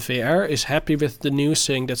ANVR is happy with the news,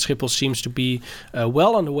 saying that Schiphol seems to be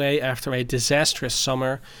well on the way after a disastrous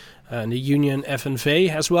summer. The union FNV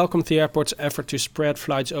has welcomed the airport's effort to spread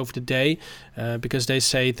flights over the day because they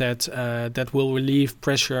say that that will relieve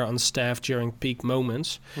pressure on staff during peak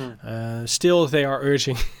moments. Still, they are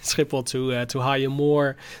urging Schiphol to hire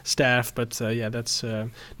more staff, but that's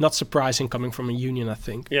not surprising coming from a union, I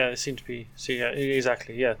think. Yeah, it seems to be.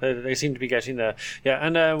 Exactly. Yeah, they seem to be getting there. Yeah,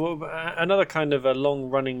 and another kind of a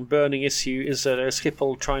long-running burning issue is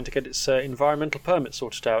Schiphol trying to get its environmental permit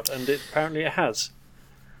sorted out, and apparently it has.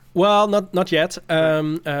 Well, not yet.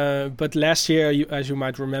 But last year, as you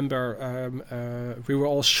might remember, we were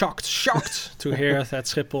all shocked to hear that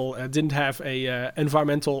Schiphol didn't have a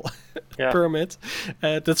environmental permit.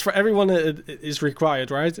 That's for everyone. It is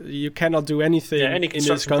required, right? You cannot do anything any in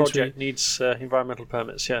this country. Project needs environmental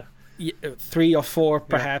permits. Yeah. 3 or 4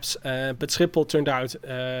 perhaps, but Schiphol turned out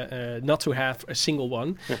not to have a single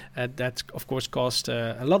one. That of course caused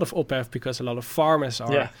a lot of upheaval because a lot of farmers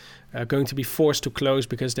are going to be forced to close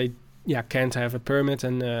because they can't have a permit,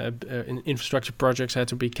 and infrastructure projects had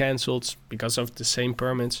to be cancelled because of the same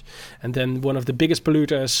permits. And then one of the biggest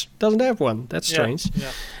polluters doesn't have one. That's strange.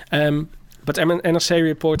 But NRC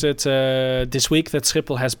reported this week that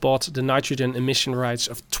Schiphol has bought the nitrogen emission rights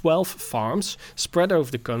of 12 farms spread over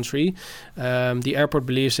the country. The airport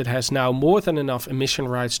believes it has now more than enough emission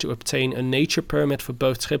rights to obtain a nature permit for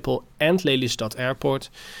both Schiphol and Lelystad Airport.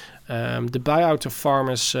 The buyout of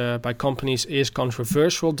farmers by companies is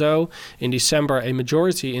controversial, though. In December, a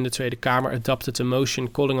majority in the Tweede Kamer adopted a motion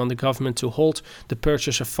calling on the government to halt the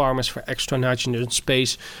purchase of farmers for extra nitrogen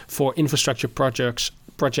space for infrastructure projects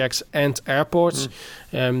and airports.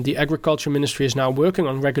 The Agriculture Ministry is now working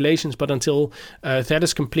on regulations, but until that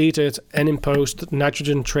is completed and imposed,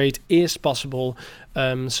 nitrogen trade is possible.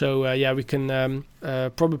 We can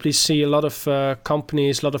probably see a lot of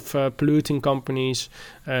companies, a lot of polluting companies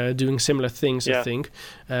doing similar things, I think.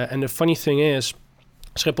 And the funny thing is,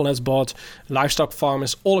 Schiphol has bought livestock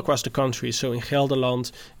farmers all across the country. So in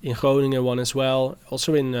Gelderland, in Groningen one as well,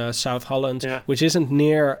 also in South Holland, which isn't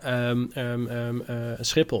near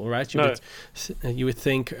Schiphol, right? You would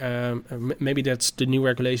think maybe that's the new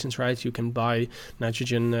regulations, right? You can buy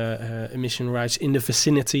nitrogen emission rights in the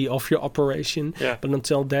vicinity of your operation. But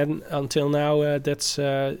until now, that's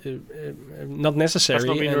not necessary. That's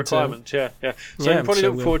not been a requirement, So you probably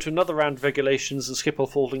look forward to another round of regulations and Schiphol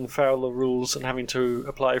falling foul of rules and having to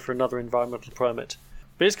apply for another environmental permit.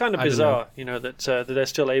 But it's kind of bizarre, that they're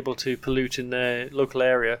still able to pollute in their local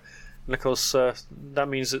area, and of course that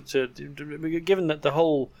means that given that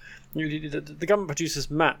the government produces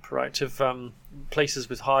map, right, of places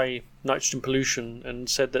with high nitrogen pollution, and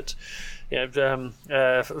said that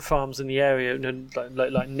farms in the area,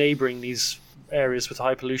 like neighbouring these areas with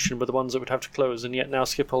high pollution, were the ones that would have to close, and yet now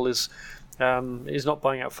Schiphol is not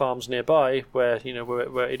buying out farms nearby where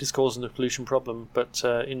it is causing a pollution problem, but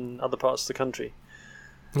in other parts of the country.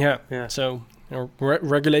 So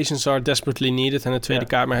regulations are desperately needed, and the Tweede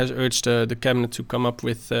Kamer has urged the cabinet to come up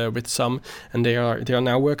with some, and they are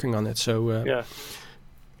now working on it. So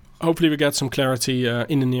hopefully we get some clarity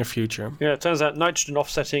in the near future. Yeah, it turns out nitrogen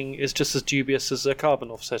offsetting is just as dubious as carbon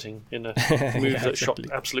offsetting in a move that shocked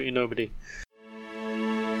absolutely nobody.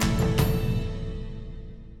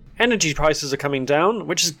 Energy prices are coming down,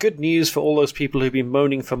 which is good news for all those people who've been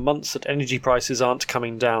moaning for months that energy prices aren't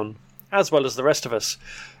coming down, as well as the rest of us.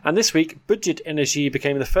 And this week, Budget Energy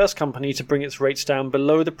became the first company to bring its rates down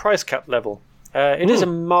below the price cap level. It is a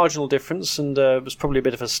marginal difference, and it was probably a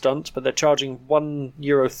bit of a stunt, but they're charging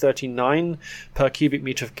 €1.39 per cubic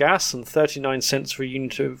metre of gas and 39 cents for a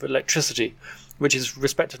unit of electricity, which is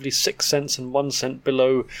respectively 6 cents and 1 cent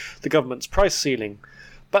below the government's price ceiling.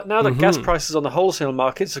 But now that gas prices on the wholesale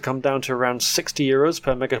markets have come down to around €60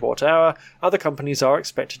 per megawatt hour, other companies are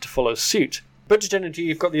expected to follow suit. Budget Energy,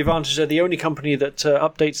 you've got the advantage they're the only company that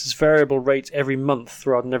updates its variable rate every month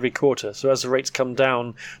rather than every quarter. So as the rates come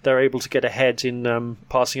down, they're able to get ahead in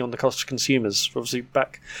passing on the cost to consumers. Obviously,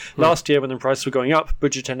 back last year when the prices were going up,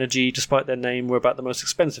 Budget Energy, despite their name, were about the most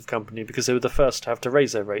expensive company because they were the first to have to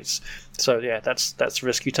raise their rates. So that's the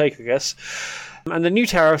risk you take, I guess. And the new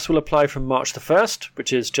tariffs will apply from March the 1st,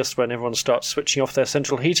 which is just when everyone starts switching off their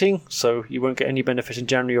central heating, so you won't get any benefit in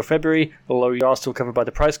January or February, although you are still covered by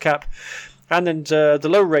the price cap. And then the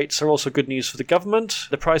low rates are also good news for the government.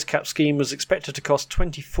 The price cap scheme was expected to cost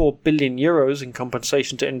 24 billion euros in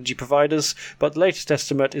compensation to energy providers, but the latest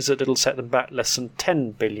estimate is that it'll set them back less than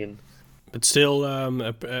 10 billion. But still,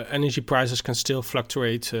 energy prices can still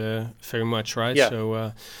fluctuate very much, right? Yeah.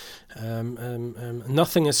 So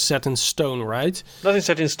nothing is set in stone, right? Nothing's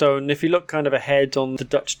set in stone. If you look kind of ahead on the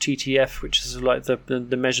Dutch TTF, which is like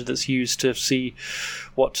the measure that's used to see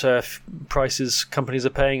what prices companies are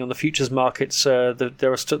paying on the futures markets,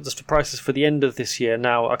 the prices for the end of this year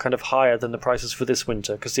now are kind of higher than the prices for this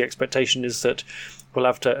winter, because the expectation is that we'll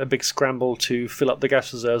have a big scramble to fill up the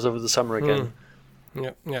gas reserves over the summer again.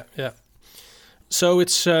 Yeah. So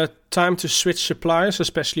it's time to switch suppliers,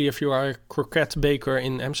 especially if you are a croquette baker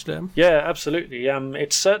in Amsterdam. Yeah, absolutely.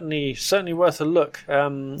 It's certainly worth a look,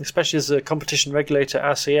 especially as the competition regulator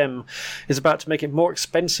ACM is about to make it more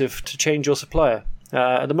expensive to change your supplier.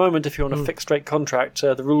 At the moment, if you're on a fixed rate contract,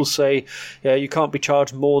 the rules say you can't be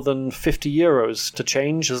charged more than 50 euros to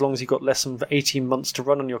change, as long as you've got less than 18 months to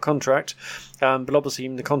run on your contract. But obviously,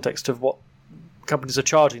 in the context of what companies are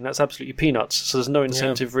charging, that's absolutely peanuts. So there's no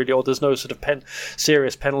incentive really, or there's no sort of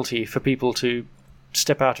serious penalty for people to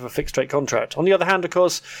step out of a fixed rate contract. On the other hand, of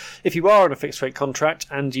course, if you are on a fixed rate contract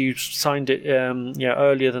and you signed it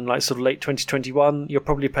earlier than like sort of late 2021, you're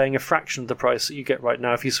probably paying a fraction of the price that you get right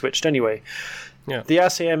now if you switched anyway. Yeah. The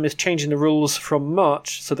ACM is changing the rules from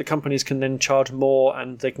March so that companies can then charge more,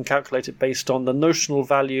 and they can calculate it based on the notional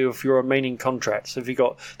value of your remaining contract. So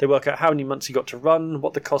they work out how many months you got to run,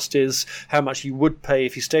 what the cost is, how much you would pay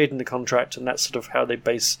if you stayed in the contract, and that's sort of how they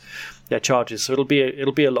base their charges. So it'll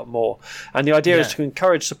be a lot more. And the idea is to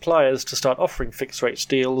encourage suppliers to start offering fixed rate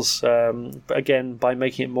deals, again by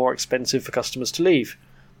making it more expensive for customers to leave.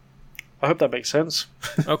 I hope that makes sense.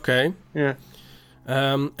 Okay. Yeah.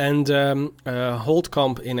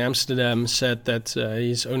 Holtkamp in Amsterdam said that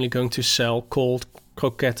he's only going to sell cold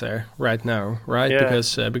croquette right now, right?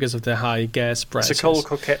 Yeah. Because of the high gas prices. It's a cold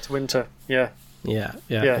croquette winter. Yeah.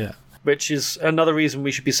 Yeah. Which is another reason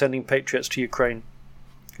we should be sending Patriots to Ukraine.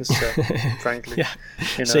 Because, frankly,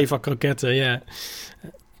 save our croquette. Yeah.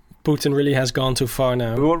 Putin really has gone too far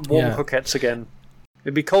now. We want warm croquettes again.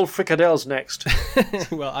 It'd be cold fricadelles next.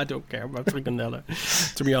 Well, I don't care about frikandellen,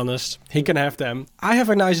 to be honest. He can have them. I have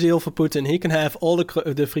a nice deal for Putin. He can have all the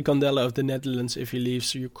frikandellen of the Netherlands if he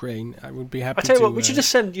leaves Ukraine. I would be happy to... I tell you what, we should just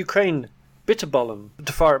send Ukraine bitterballen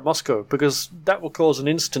to fire at Moscow, because that will cause an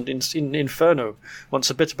instant inferno once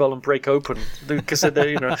the bitterballen break open. Because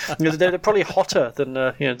they're probably hotter than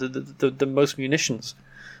the most munitions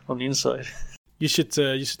on the inside. You should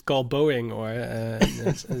call Boeing or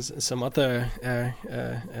some other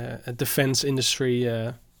defense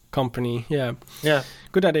industry company. Yeah.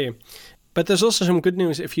 Good idea. But there's also some good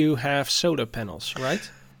news if you have solar panels, right?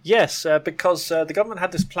 Yes, because the government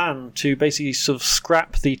had this plan to basically sort of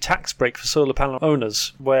scrap the tax break for solar panel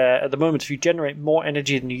owners, where at the moment if you generate more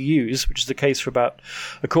energy than you use, which is the case for about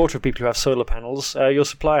a quarter of people who have solar panels, your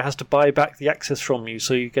supplier has to buy back the excess from you,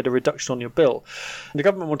 so you get a reduction on your bill. And the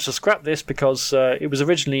government wanted to scrap this because it was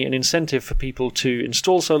originally an incentive for people to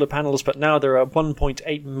install solar panels, but now there are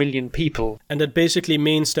 1.8 million people. And that basically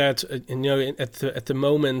means that at the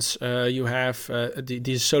moment you have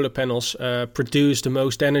these solar panels produce the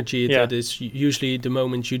most energy. That is usually the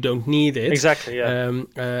moment you don't need it. Exactly. Yeah.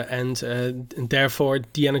 And therefore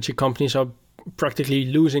the energy companies are practically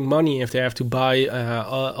losing money if they have to buy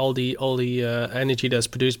all the energy that's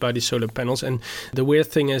produced by these solar panels. And the weird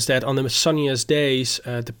thing is that on the sunniest days,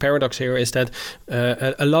 the paradox here is that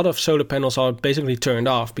a lot of solar panels are basically turned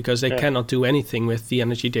off because they cannot do anything with the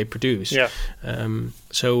energy they produce.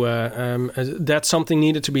 So that's something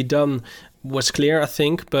needed to be done. Was clear, I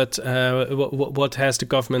think, but what has the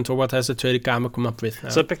government or what has the Tweede Kamer come up with now?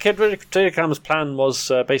 So the Tweede Kamer's plan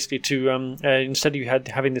was basically to, instead of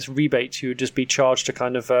having this rebate, you would just be charged a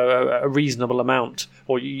kind of a reasonable amount,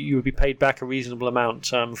 or you would be paid back a reasonable amount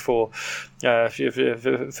for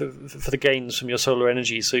the gains from your solar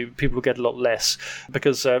energy, so people would get a lot less.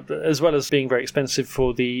 Because as well as being very expensive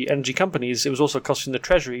for the energy companies, it was also costing the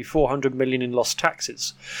Treasury 400 million in lost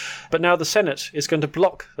taxes. But now the Senate is going to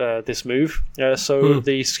block this move. So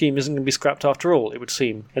the scheme isn't going to be scrapped after all, it would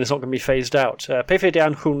seem, and it's not going to be phased out. PVV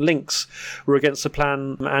and GroenLinks were against the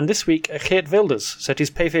plan, and this week Geert Wilders said his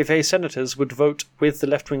PVV senators would vote with the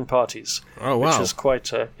left-wing parties. Oh, wow. Which is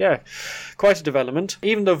quite a development.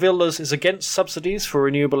 Even though Wilders is against against subsidies for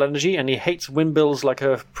renewable energy, and he hates wind bills like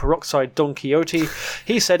a peroxide Don Quixote.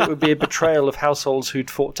 He said it would be a betrayal of households who'd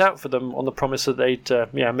fought out for them on the promise that they'd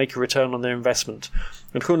make a return on their investment.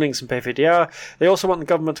 And GroenLinks and PvdA, they also want the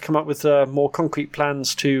government to come up with more concrete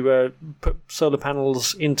plans to put solar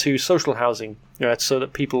panels into social housing, so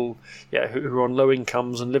that people who are on low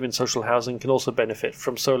incomes and live in social housing can also benefit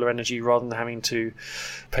from solar energy rather than having to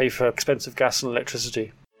pay for expensive gas and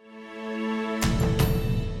electricity.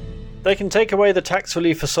 They can take away the tax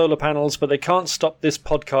relief for solar panels, but they can't stop this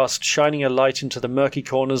podcast shining a light into the murky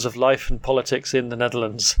corners of life and politics in the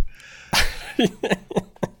Netherlands.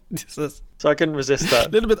 So I couldn't resist that. A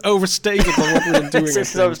little bit overstated on what we're doing.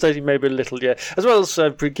 It's overstating maybe a little, yeah. As well as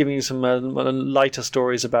giving you some lighter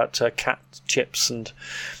stories about cat chips and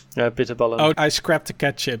bitterballen. Oh, I scrapped the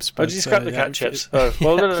cat chips. But, did you scrap the cat chips? Oh,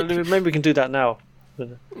 well, maybe we can do that now.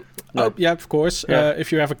 No. Oh, yeah, of course. Yeah.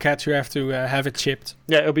 If you have a cat, you have to have it chipped.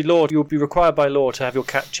 Yeah, it'll be law. You'll be required by law to have your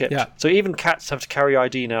cat chipped. Yeah. So even cats have to carry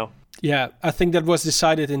ID now. Yeah, I think that was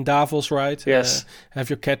decided in Davos, right? Yes. Have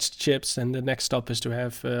your cats chipped, and the next stop is to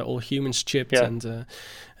have all humans chipped. Yeah.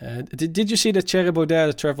 And did you see that Thierry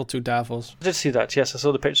Baudet traveled to Davos? I did see that, yes. I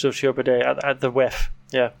saw the picture of Thierry Baudet at the WEF,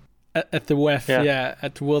 yeah. At the WEF,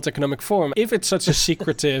 at the World Economic Forum. If it's such a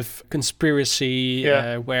secretive conspiracy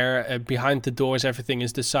where behind the doors everything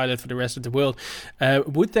is decided for the rest of the world,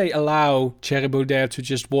 would they allow Thierry Baudet to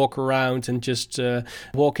just walk around and just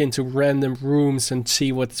walk into random rooms and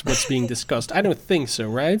see what's being discussed? I don't think so,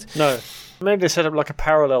 right? No. Maybe they set up like a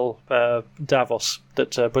parallel Davos that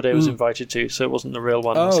Baudet was invited to, so it wasn't the real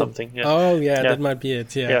one or something. Yeah. Oh, yeah, that might be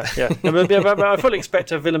it, yeah. But I fully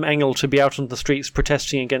expect Willem Engel to be out on the streets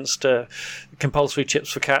protesting against compulsory chips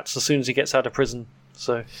for cats as soon as he gets out of prison.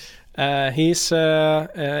 So he's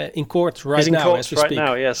in court right now as we speak.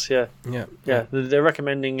 Now, yes, yeah. They're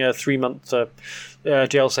recommending a 3-month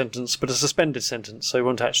jail sentence, but a suspended sentence, so he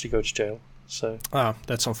won't actually go to jail. So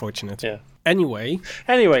that's unfortunate. Yeah. Anyway,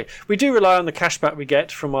 we do rely on the cashback we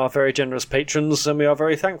get from our very generous patrons, and we are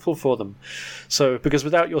very thankful for them. So, because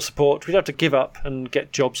without your support, we'd have to give up and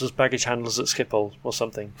get jobs as baggage handlers at Schiphol or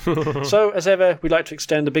something. So, as ever, we'd like to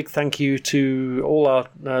extend a big thank you to all our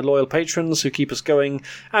loyal patrons who keep us going,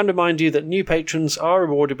 and remind you that new patrons are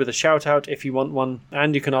rewarded with a shout-out if you want one,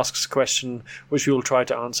 and you can ask us a question, which we will try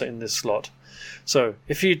to answer in this slot. So,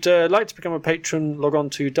 if you'd like to become a patron, log on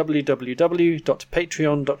to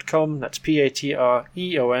www.patreon.com, that's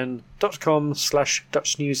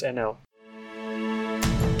patreon.com/DutchNewsNL.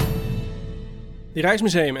 The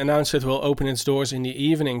Rijksmuseum announced it will open its doors in the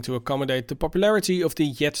evening to accommodate the popularity of the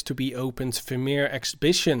yet-to-be-opened Vermeer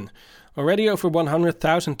exhibition. Already over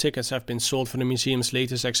 100,000 tickets have been sold for the museum's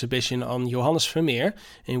latest exhibition on Johannes Vermeer,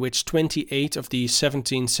 in which 28 of the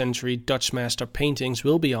 17th century Dutch master paintings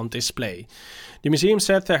will be on display. The museum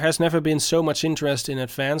said there has never been so much interest in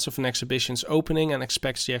advance of an exhibition's opening and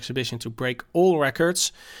expects the exhibition to break all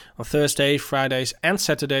records. On Thursday, Fridays and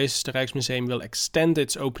Saturdays, the Rijksmuseum will extend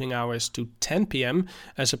its opening hours to 10 p.m.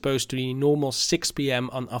 as opposed to the normal 6 p.m.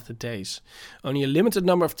 on other days. Only a limited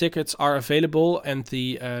number of tickets are available, and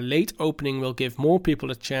the late opening will give more people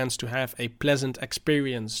a chance to have a pleasant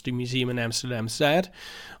experience, the museum in Amsterdam said.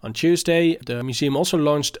 On Tuesday, the museum also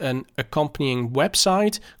launched an accompanying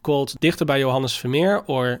website called Dichter bij Johannes Vermeer,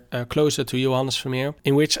 or Closer to Johannes Vermeer,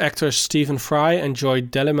 in which actors Stephen Fry and Joy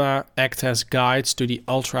Delima act as guides to the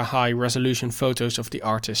ultra-high resolution photos of the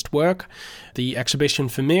artist's work. The exhibition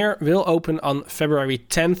Vermeer will open on February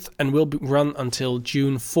 10th and will run until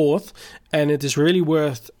June 4th. And it is really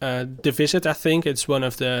worth the visit, I think. It's one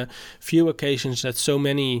of the few occasions that so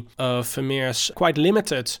many of Vermeer's quite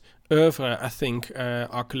limited oeuvre, I think,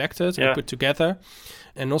 are collected and put together.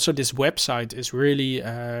 And also this website is really,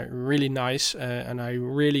 really nice, and I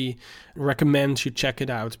really recommend you check it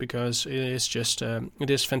out because it is just, it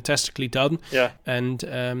is fantastically done. Yeah. And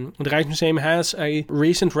the Rijksmuseum has a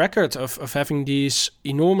recent record of having these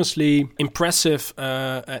enormously impressive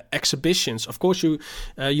exhibitions. Of course, you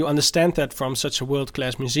understand that from such a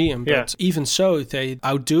world-class museum, but even so, they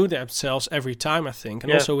outdo themselves every time, I think,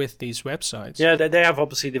 and also with these websites. Yeah, they have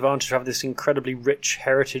obviously the advantage of having this incredibly rich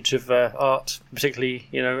heritage of art, particularly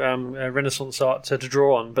Renaissance art to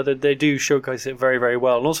draw on, but they do showcase it very, very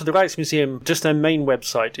well. And also the Rijksmuseum, just their main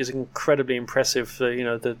website is incredibly impressive.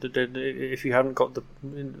 If you haven't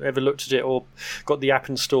ever looked at it or got the app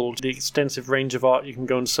installed, the extensive range of art you can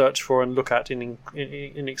go and search for and look at in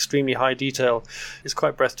extremely high detail is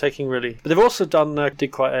quite breathtaking, really. But they've also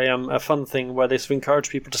did quite a fun thing where they've encouraged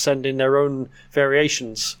people to send in their own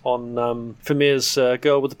variations on Vermeer's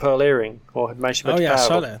Girl with the Pearl Earring or Meisje met de Parel. I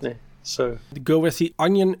saw that. So go with the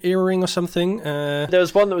onion earring or something. There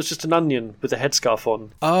was one that was just an onion with a headscarf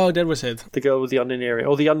on. Oh, that was it. The girl with the onion earring,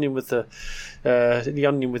 or the onion with the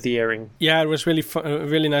onion with the earring. Yeah, it was really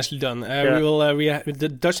really nicely done. We will. The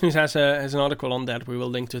Dutch News has an article on that. We will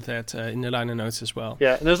link to that in the liner notes as well.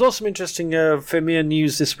 Yeah, and there's also some interesting Vermeer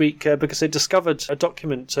news this week because they discovered a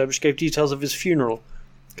document which gave details of his funeral.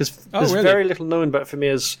 Because there's very little known about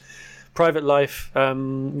Vermeer's private life. We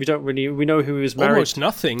know who he was married. Almost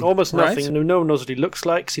nothing. Right? No one knows what he looks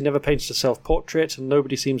like, 'cause he never painted a self-portrait, and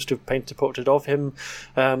nobody seems to have painted a portrait of him.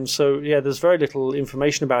 There's very little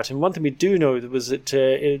information about him. One thing we do know was that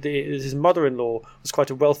his mother-in-law was quite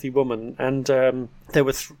a wealthy woman, and there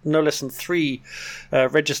were no less than 3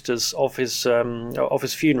 registers of his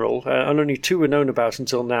funeral, and only 2 were known about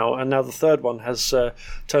until now. And now the third one has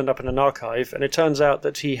turned up in an archive, and it turns out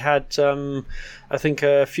that he had, I think,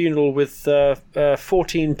 a funeral with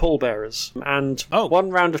 14 pallbearers and 1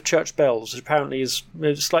 round of church bells, which apparently is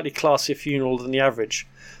a slightly classier funeral than the average.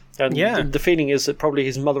 And the feeling is that probably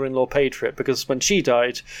his mother-in-law paid for it, because when she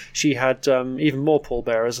died, she had even more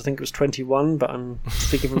pallbearers. I think it was 21, but I'm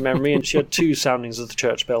speaking from memory, and she had 2 soundings of the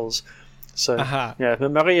church bells. So,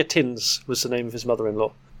 Maria Tins was the name of his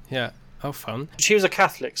mother-in-law. Yeah. Oh, fun. She was a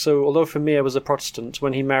Catholic, so although Vermeer was a Protestant,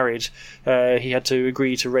 when he married, he had to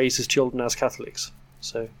agree to raise his children as Catholics.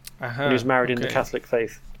 So he was married in the Catholic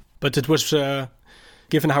faith. But it was,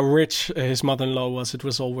 given how rich his mother-in-law was, it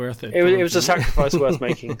was all worth it. It was a sacrifice worth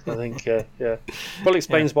making, I think. Probably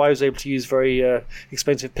explains why he was able to use very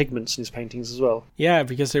expensive pigments in his paintings as well. Yeah,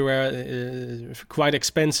 because they were quite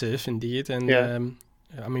expensive indeed, and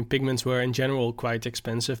pigments were in general quite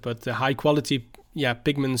expensive, but the high quality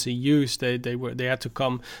pigments he used, they had to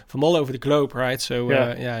come from all over the globe, right? So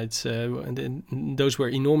those were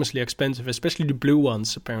enormously expensive, especially the blue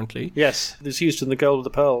ones, apparently. Yes, it's used in the Gold of the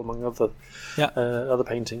Pearl, among other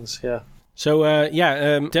paintings. Yeah. So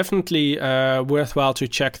definitely worthwhile to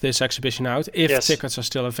check this exhibition out if tickets are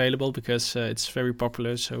still available, because it's very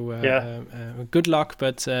popular. So good luck,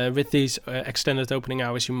 but with these extended opening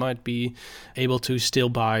hours, you might be able to still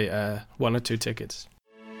buy 1 or 2 tickets.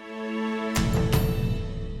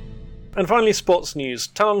 And finally, sports news.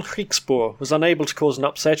 Tallon Griekspoor was unable to cause an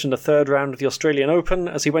upset in the 3rd round of the Australian Open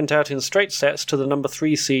as he went out in straight sets to the number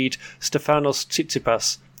 3 seed Stefanos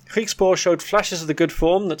Tsitsipas. Griekspoor showed flashes of the good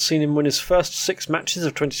form that's seen him win his first 6 matches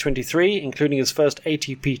of 2023, including his first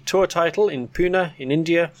ATP Tour title in Pune in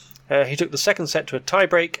India. He took the 2nd set to a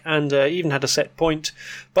tiebreak and even had a set point,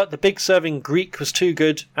 but the big serving Greek was too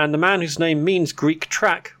good, and the man whose name means Greek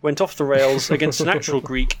track went off the rails against an actual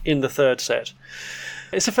Greek in the 3rd set.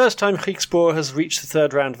 It's the first time Griekspoor has reached the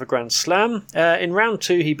 3rd round of a Grand Slam. In round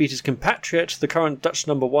 2, he beat his compatriot, the current Dutch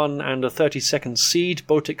number 1 and a 32nd seed,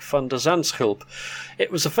 Botic van der Zandschulp.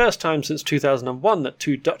 It was the first time since 2001 that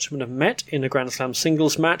 2 Dutchmen have met in a Grand Slam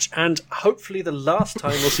singles match, and hopefully the last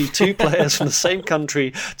time we'll see 2 players from the same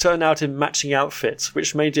country turn out in matching outfits,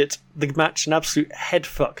 which made the match an absolute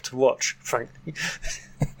headfuck to watch, frankly.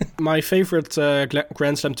 My favorite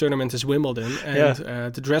Grand Slam tournament is Wimbledon,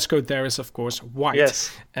 and the dress code there is, of course, white.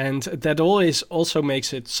 Yes. And that always also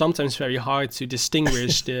makes it sometimes very hard to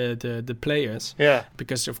distinguish the players. Yeah.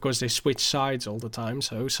 Because, of course, they switch sides all the time.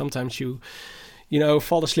 So sometimes you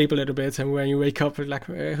fall asleep a little bit, and when you wake up, you're like,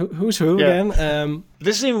 who's who again?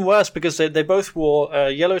 This is even worse because they both wore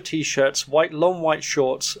yellow T-shirts, long white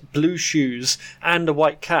shorts, blue shoes, and a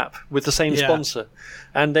white cap with the same sponsor.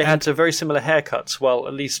 And they had very similar haircuts. Well,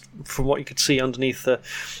 at least from what you could see underneath the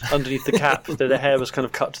cap, the hair was kind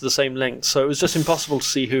of cut to the same length. So it was just impossible to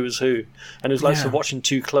see who was who. And it was like sort of watching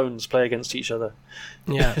 2 clones play against each other.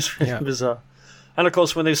 Yeah, it's really bizarre. And of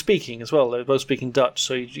course, when they were speaking as well, they were both speaking Dutch,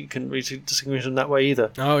 so you couldn't really distinguish them that way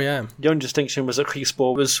either. Oh, yeah. The only distinction was that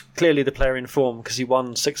Griekspoor was clearly the player in form because he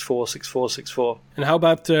won 6-4, 6-4, 6-4. And how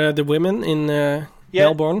about the women in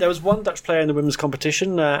Melbourne? There was one Dutch player in the women's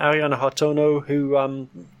competition, Ariana Hartono, who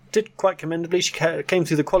did quite commendably. She came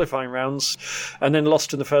through the qualifying rounds and then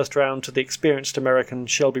lost in the first round to the experienced American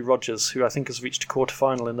Shelby Rogers, who I think has reached a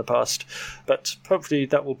quarterfinal in the past. But hopefully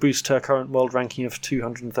that will boost her current world ranking of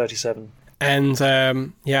 237. And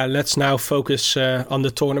let's now focus on the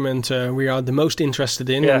tournament we are the most interested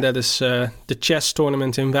in, and that is the chess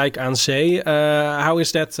tournament in Wijk aan Zee. How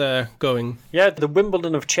is that going? Yeah, the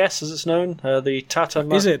Wimbledon of chess, as it's known, the Tata.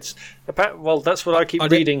 Is it? Well, that's what I keep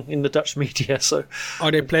reading in the Dutch media. So, are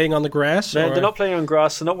they playing on the grass? No, they're not playing on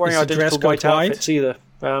grass. They're not wearing identical white outfits either.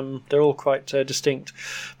 They're all quite distinct.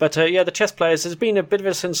 But the chess players, there's been a bit of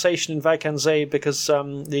a sensation in Wijk aan Zee because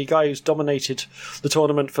the guy who's dominated the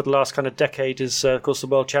tournament for the last kind of decade is, of course, the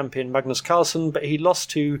world champion Magnus Carlsen, but he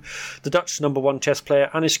lost to the Dutch number 1 chess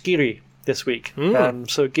player Anish Giri. this week.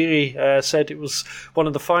 So Giri said it was one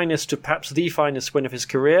of the finest, or perhaps the finest win of his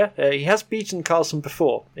career. He has beaten Carlsen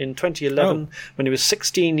before. In 2011, when he was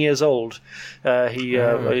 16 years old, he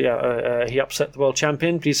upset the world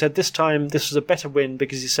champion. But he said this time this was a better win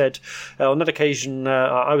because he said on that occasion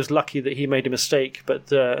I was lucky that he made a mistake,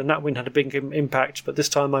 but and that win had a big impact. But this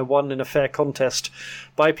time I won in a fair contest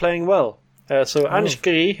by playing well. So Anish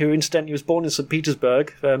Giri, who incidentally was born in St.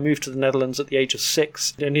 Petersburg, moved to the Netherlands at the age of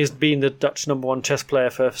 6, and he's been the Dutch #1 chess player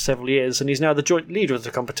for several years, and he's now the joint leader of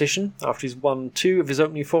the competition after he's won 2 of his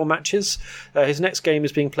opening 4 matches. His next game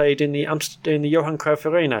is being played in the Johan Cruyff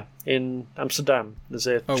Arena in Amsterdam. There's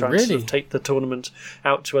a chance to take the tournament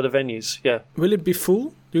out to other venues. Yeah. Will it be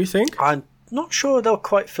full, do you think? I'm not sure they'll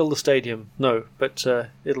quite fill the stadium, no, but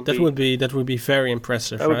that would be very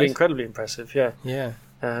impressive. That would be incredibly impressive, yeah. Yeah.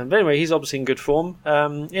 But anyway, he's obviously in good form.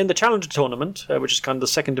 In the Challenger tournament, which is kind of the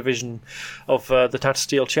second division of the Tata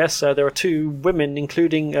Steel Chess, there are 2 women,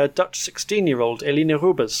 including Dutch 16-year-old Eline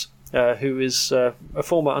Roebers, who is a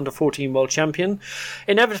former under-14 world champion.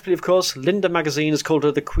 Inevitably, of course, Linda magazine has called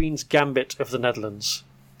her the Queen's Gambit of the Netherlands.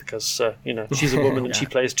 Because, she's a woman and she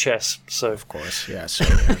plays chess. So of course, yes.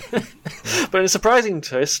 But in a surprising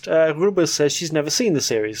twist, Roebers says she's never seen the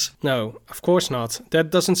series. No, of course not. That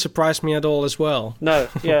doesn't surprise me at all as well. No,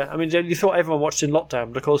 yeah. I mean, you thought everyone watched in lockdown,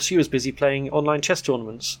 but of course she was busy playing online chess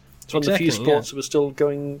tournaments. It's one of the few sports that was still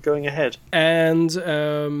going ahead.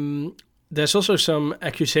 And there's also some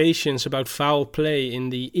accusations about foul play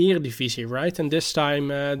in the Eredivisie, right? And this time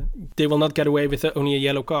they will not get away with only a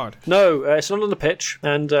yellow card. No, it's not on the pitch.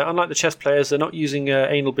 And unlike the chess players, they're not using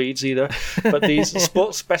anal beads either. But the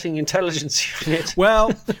Sports Betting Intelligence Unit...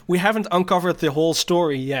 Well, we haven't uncovered the whole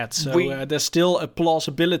story yet. So there's still a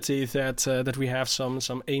plausibility that we have some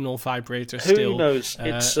anal vibrators still. Who knows?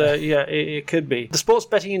 It could be. The Sports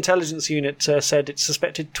Betting Intelligence Unit said it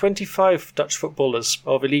suspected 25 Dutch footballers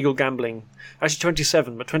of illegal gambling. Actually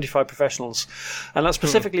 27, but 25 professionals. And that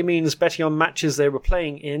specifically means betting on matches they were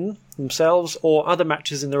playing in themselves or other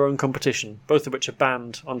matches in their own competition, both of which are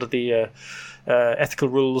banned under the ethical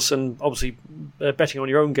rules. And obviously betting on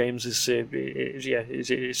your own games is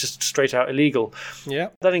just straight out illegal. Yeah.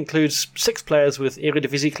 That includes 6 players with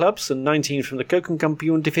Eredivisie clubs and 19 from the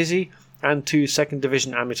Keukenkampioen Divisie, and 2 second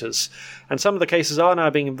division amateurs. And some of the cases are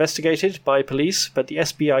now being investigated by police, but the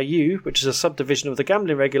SBIU, which is a subdivision of the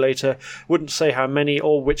gambling regulator, wouldn't say how many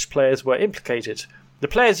or which players were implicated. The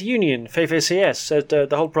Players' Union, VVCS, said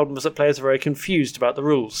the whole problem was that players are very confused about the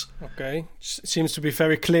rules. Okay, seems to be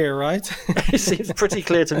very clear, right? It seems pretty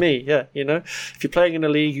clear to me, yeah. If you're playing in a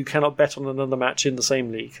league, you cannot bet on another match in the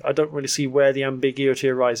same league. I don't really see where the ambiguity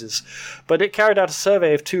arises. But it carried out a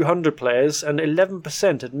survey of 200 players, and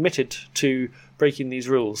 11% admitted to breaking these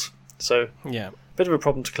rules. So, yeah, bit of a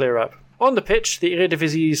problem to clear up. On the pitch, the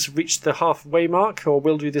Eredivisies reached the halfway mark, or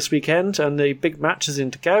will do this weekend, and the big match is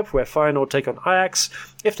in De Kuip, where Feyenoord take on Ajax.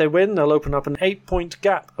 If they win, they'll open up an 8-point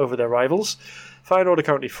gap over their rivals. Feyenoord are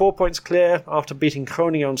currently 4 points clear. After beating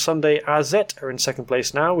Groningen on Sunday, AZ are in second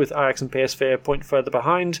place now, with Ajax and PSV a point further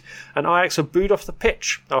behind, and Ajax are booed off the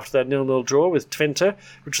pitch after their 0-0 draw with Twente,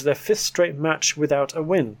 which was their 5th straight match without a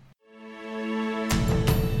win.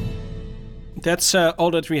 That's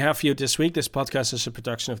all that we have for you this week. This podcast is a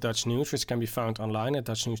production of Dutch News, which can be found online at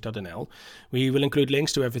dutchnews.nl. We will include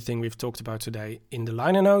links to everything we've talked about today in the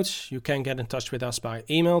liner notes. You can get in touch with us by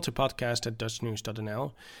email to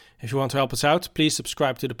podcast@dutchnews.nl. If you want to help us out, please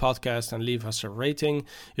subscribe to the podcast and leave us a rating.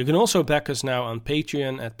 You can also back us now on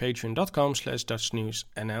Patreon at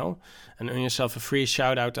patreon.com/dutchnewsnl and earn yourself a free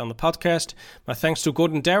shout out on the podcast. My thanks to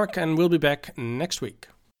Gordon Derrick, and we'll be back next week.